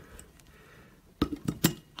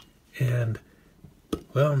 and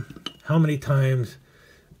well, how many times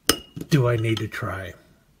do I need to try?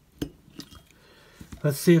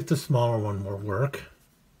 Let's see if the smaller one will work.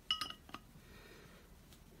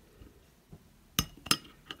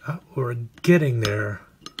 We're getting there.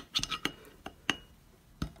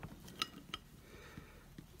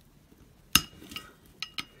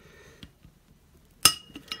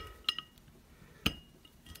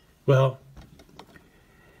 Well,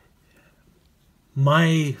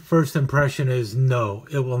 my first impression is no,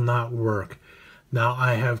 it will not work. Now,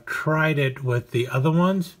 I have tried it with the other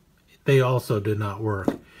ones. They also did not work.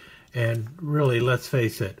 And really, let's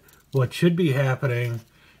face it, what should be happening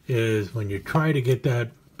is when you try to get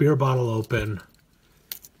that beer bottle open,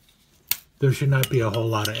 there should not be a whole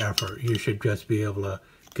lot of effort. You should just be able to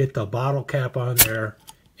get the bottle cap on there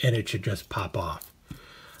and it should just pop off.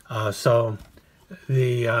 I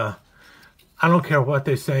don't care what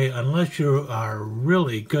they say, unless you are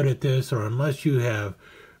really good at this or unless you have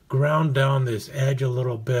ground down this edge a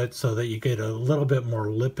little bit so that you get a little bit more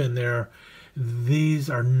lip in there, these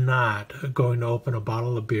are not going to open a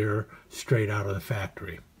bottle of beer straight out of the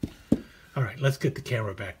factory. All right, let's get the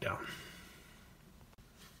camera back down.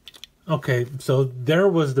 Okay, so there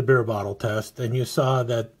was the beer bottle test, and you saw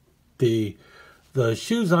that the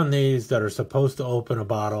shoes on these that are supposed to open a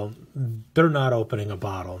bottle, they're not opening a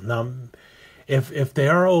bottle. Now, if they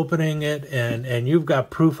are opening it and you've got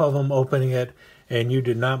proof of them opening it and you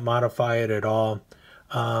did not modify it at all,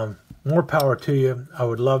 more power to you. I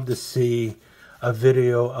would love to see a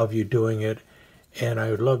video of you doing it, and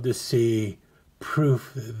I would love to see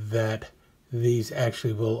proof that these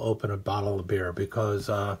actually will open a bottle of beer, because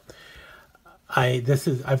I've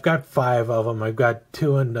got 5 of them. I've got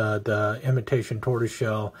 2 in the imitation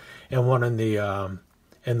tortoiseshell and 1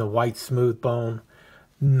 in the white smooth bone.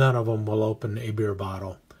 None of them will open a beer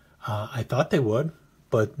bottle. I thought they would,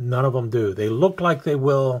 but none of them do. They look like they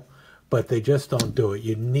will, but they just don't do it.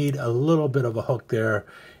 You need a little bit of a hook there,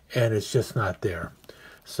 and it's just not there.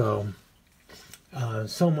 So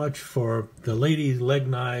much for the ladies' leg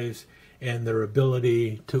knives and their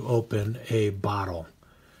ability to open a bottle.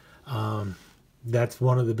 That's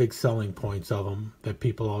one of the big selling points of them that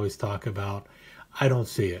people always talk about. I don't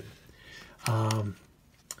see it.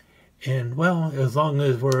 And well, as long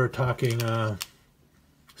as we're talking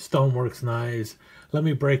Stoneworks knives, let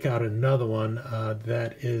me break out another one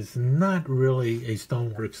that is not really a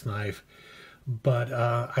Stoneworks knife, but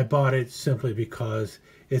I bought it simply because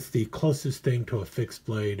it's the closest thing to a fixed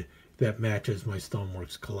blade that matches my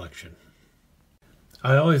Stoneworks collection.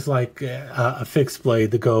 I always like a fixed blade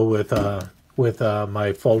to go with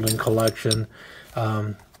my folding collection.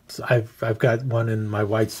 So I've got one in my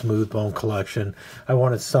white smooth bone collection. I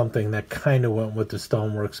wanted something that kind of went with the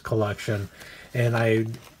Stoneworks collection,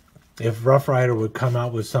 and if Rough Rider would come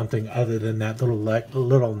out with something other than that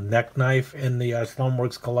little neck knife in the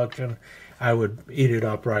Stoneworks collection, I would eat it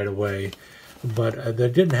up right away. But they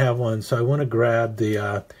didn't have one, so I went to grab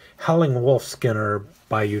the Howling Wolf Skinner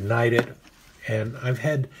by United, and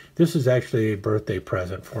this is actually a birthday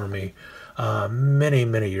present for me.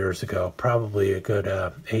 Many years ago, probably a good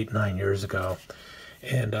 8-9 years ago,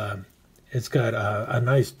 and it's got a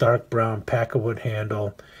nice dark brown pakkawood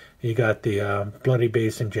handle. You got the bloody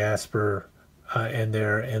basin jasper in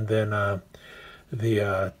there, and then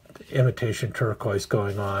the imitation turquoise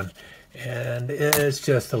going on, and it's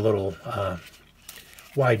just a little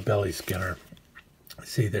wide belly Skinner.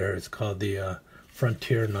 See there, it's called the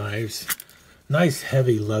Frontier Knives. Nice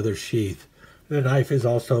heavy leather sheath. The knife is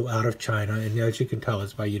also out of China, and as you can tell,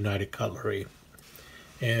 it's by United Cutlery.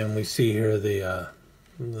 And we see here the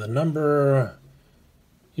number,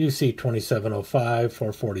 UC 2705,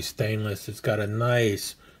 440 stainless. It's got a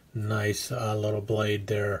nice little blade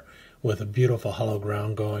there with a beautiful hollow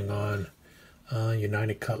ground going on.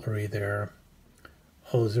 United Cutlery there,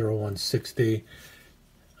 00160.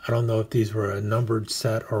 I don't know if these were a numbered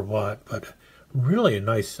set or what, but really a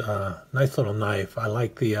nice little knife. I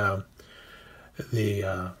like the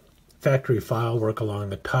factory file work along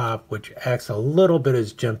the top, which acts a little bit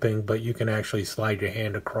as jimping, but you can actually slide your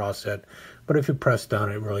hand across it. But if you press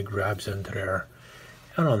down, it really grabs into there.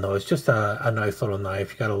 I don't know, it's just a nice little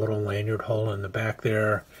knife. You got a little lanyard hole in the back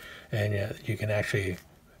there, and you can actually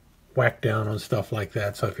whack down on stuff like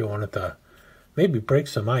that. So if you wanted to maybe break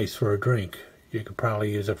some ice for a drink, you could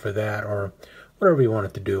probably use it for that, or whatever you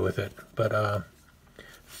wanted to do with it. But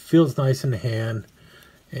feels nice in the hand,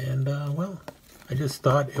 and well, I just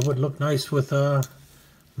thought it would look nice with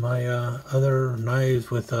my other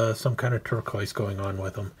knives with some kind of turquoise going on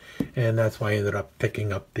with them. And that's why I ended up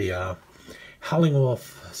picking up the Howling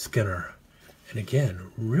Wolf Skinner. And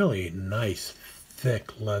again, really nice,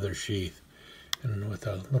 thick leather sheath, and with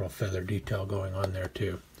a little feather detail going on there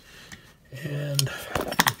too. And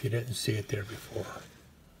if you didn't see it there before,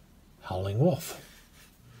 Howling Wolf.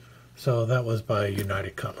 So that was by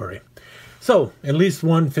United Cutlery. So at least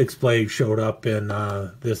one fixed blade showed up in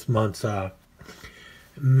this month's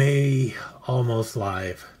May Almost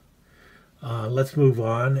Live. Let's move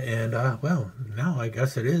on, and well, now I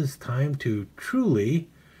guess it is time to truly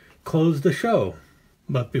close the show.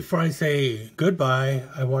 But before I say goodbye,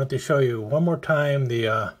 I wanted to show you one more time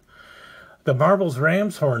the Marbles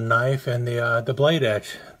ram's horn knife and the blade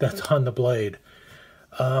etch that's on the blade.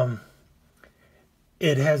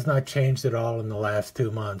 It has not changed at all in the last 2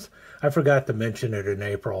 months. I forgot to mention it in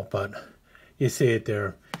April, but you see it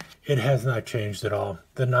there. It has not changed at all.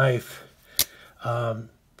 The knife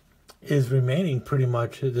is remaining pretty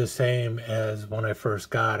much the same as when I first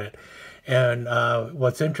got it. And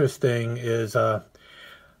what's interesting is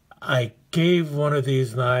I gave one of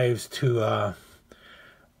these knives to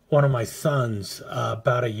one of my sons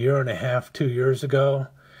about 1.5 2 years ago,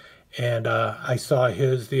 and I saw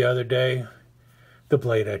his the other day. The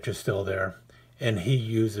blade edge is still there, and he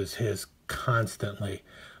uses his constantly.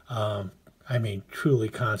 I mean, truly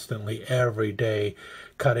constantly, every day,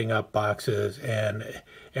 cutting up boxes and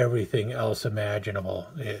everything else imaginable.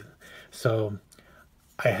 So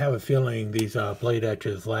I have a feeling these blade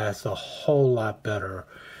etches last a whole lot better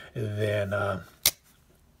than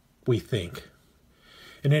we think.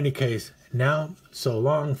 In any case, now, so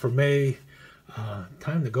long for May.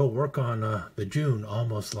 Time to go work on the June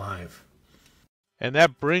Almost Live. And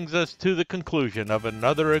that brings us to the conclusion of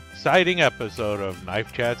another exciting episode of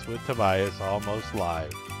Knife Chats with Tobias Almost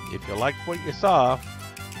Live. If you liked what you saw,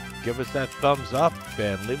 give us that thumbs up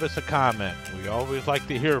and leave us a comment. We always like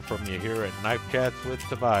to hear from you here at Knife Chats with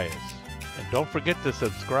Tobias. And don't forget to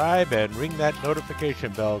subscribe and ring that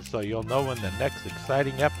notification bell so you'll know when the next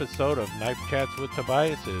exciting episode of Knife Chats with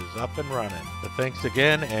Tobias is up and running. But thanks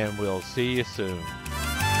again, and we'll see you soon.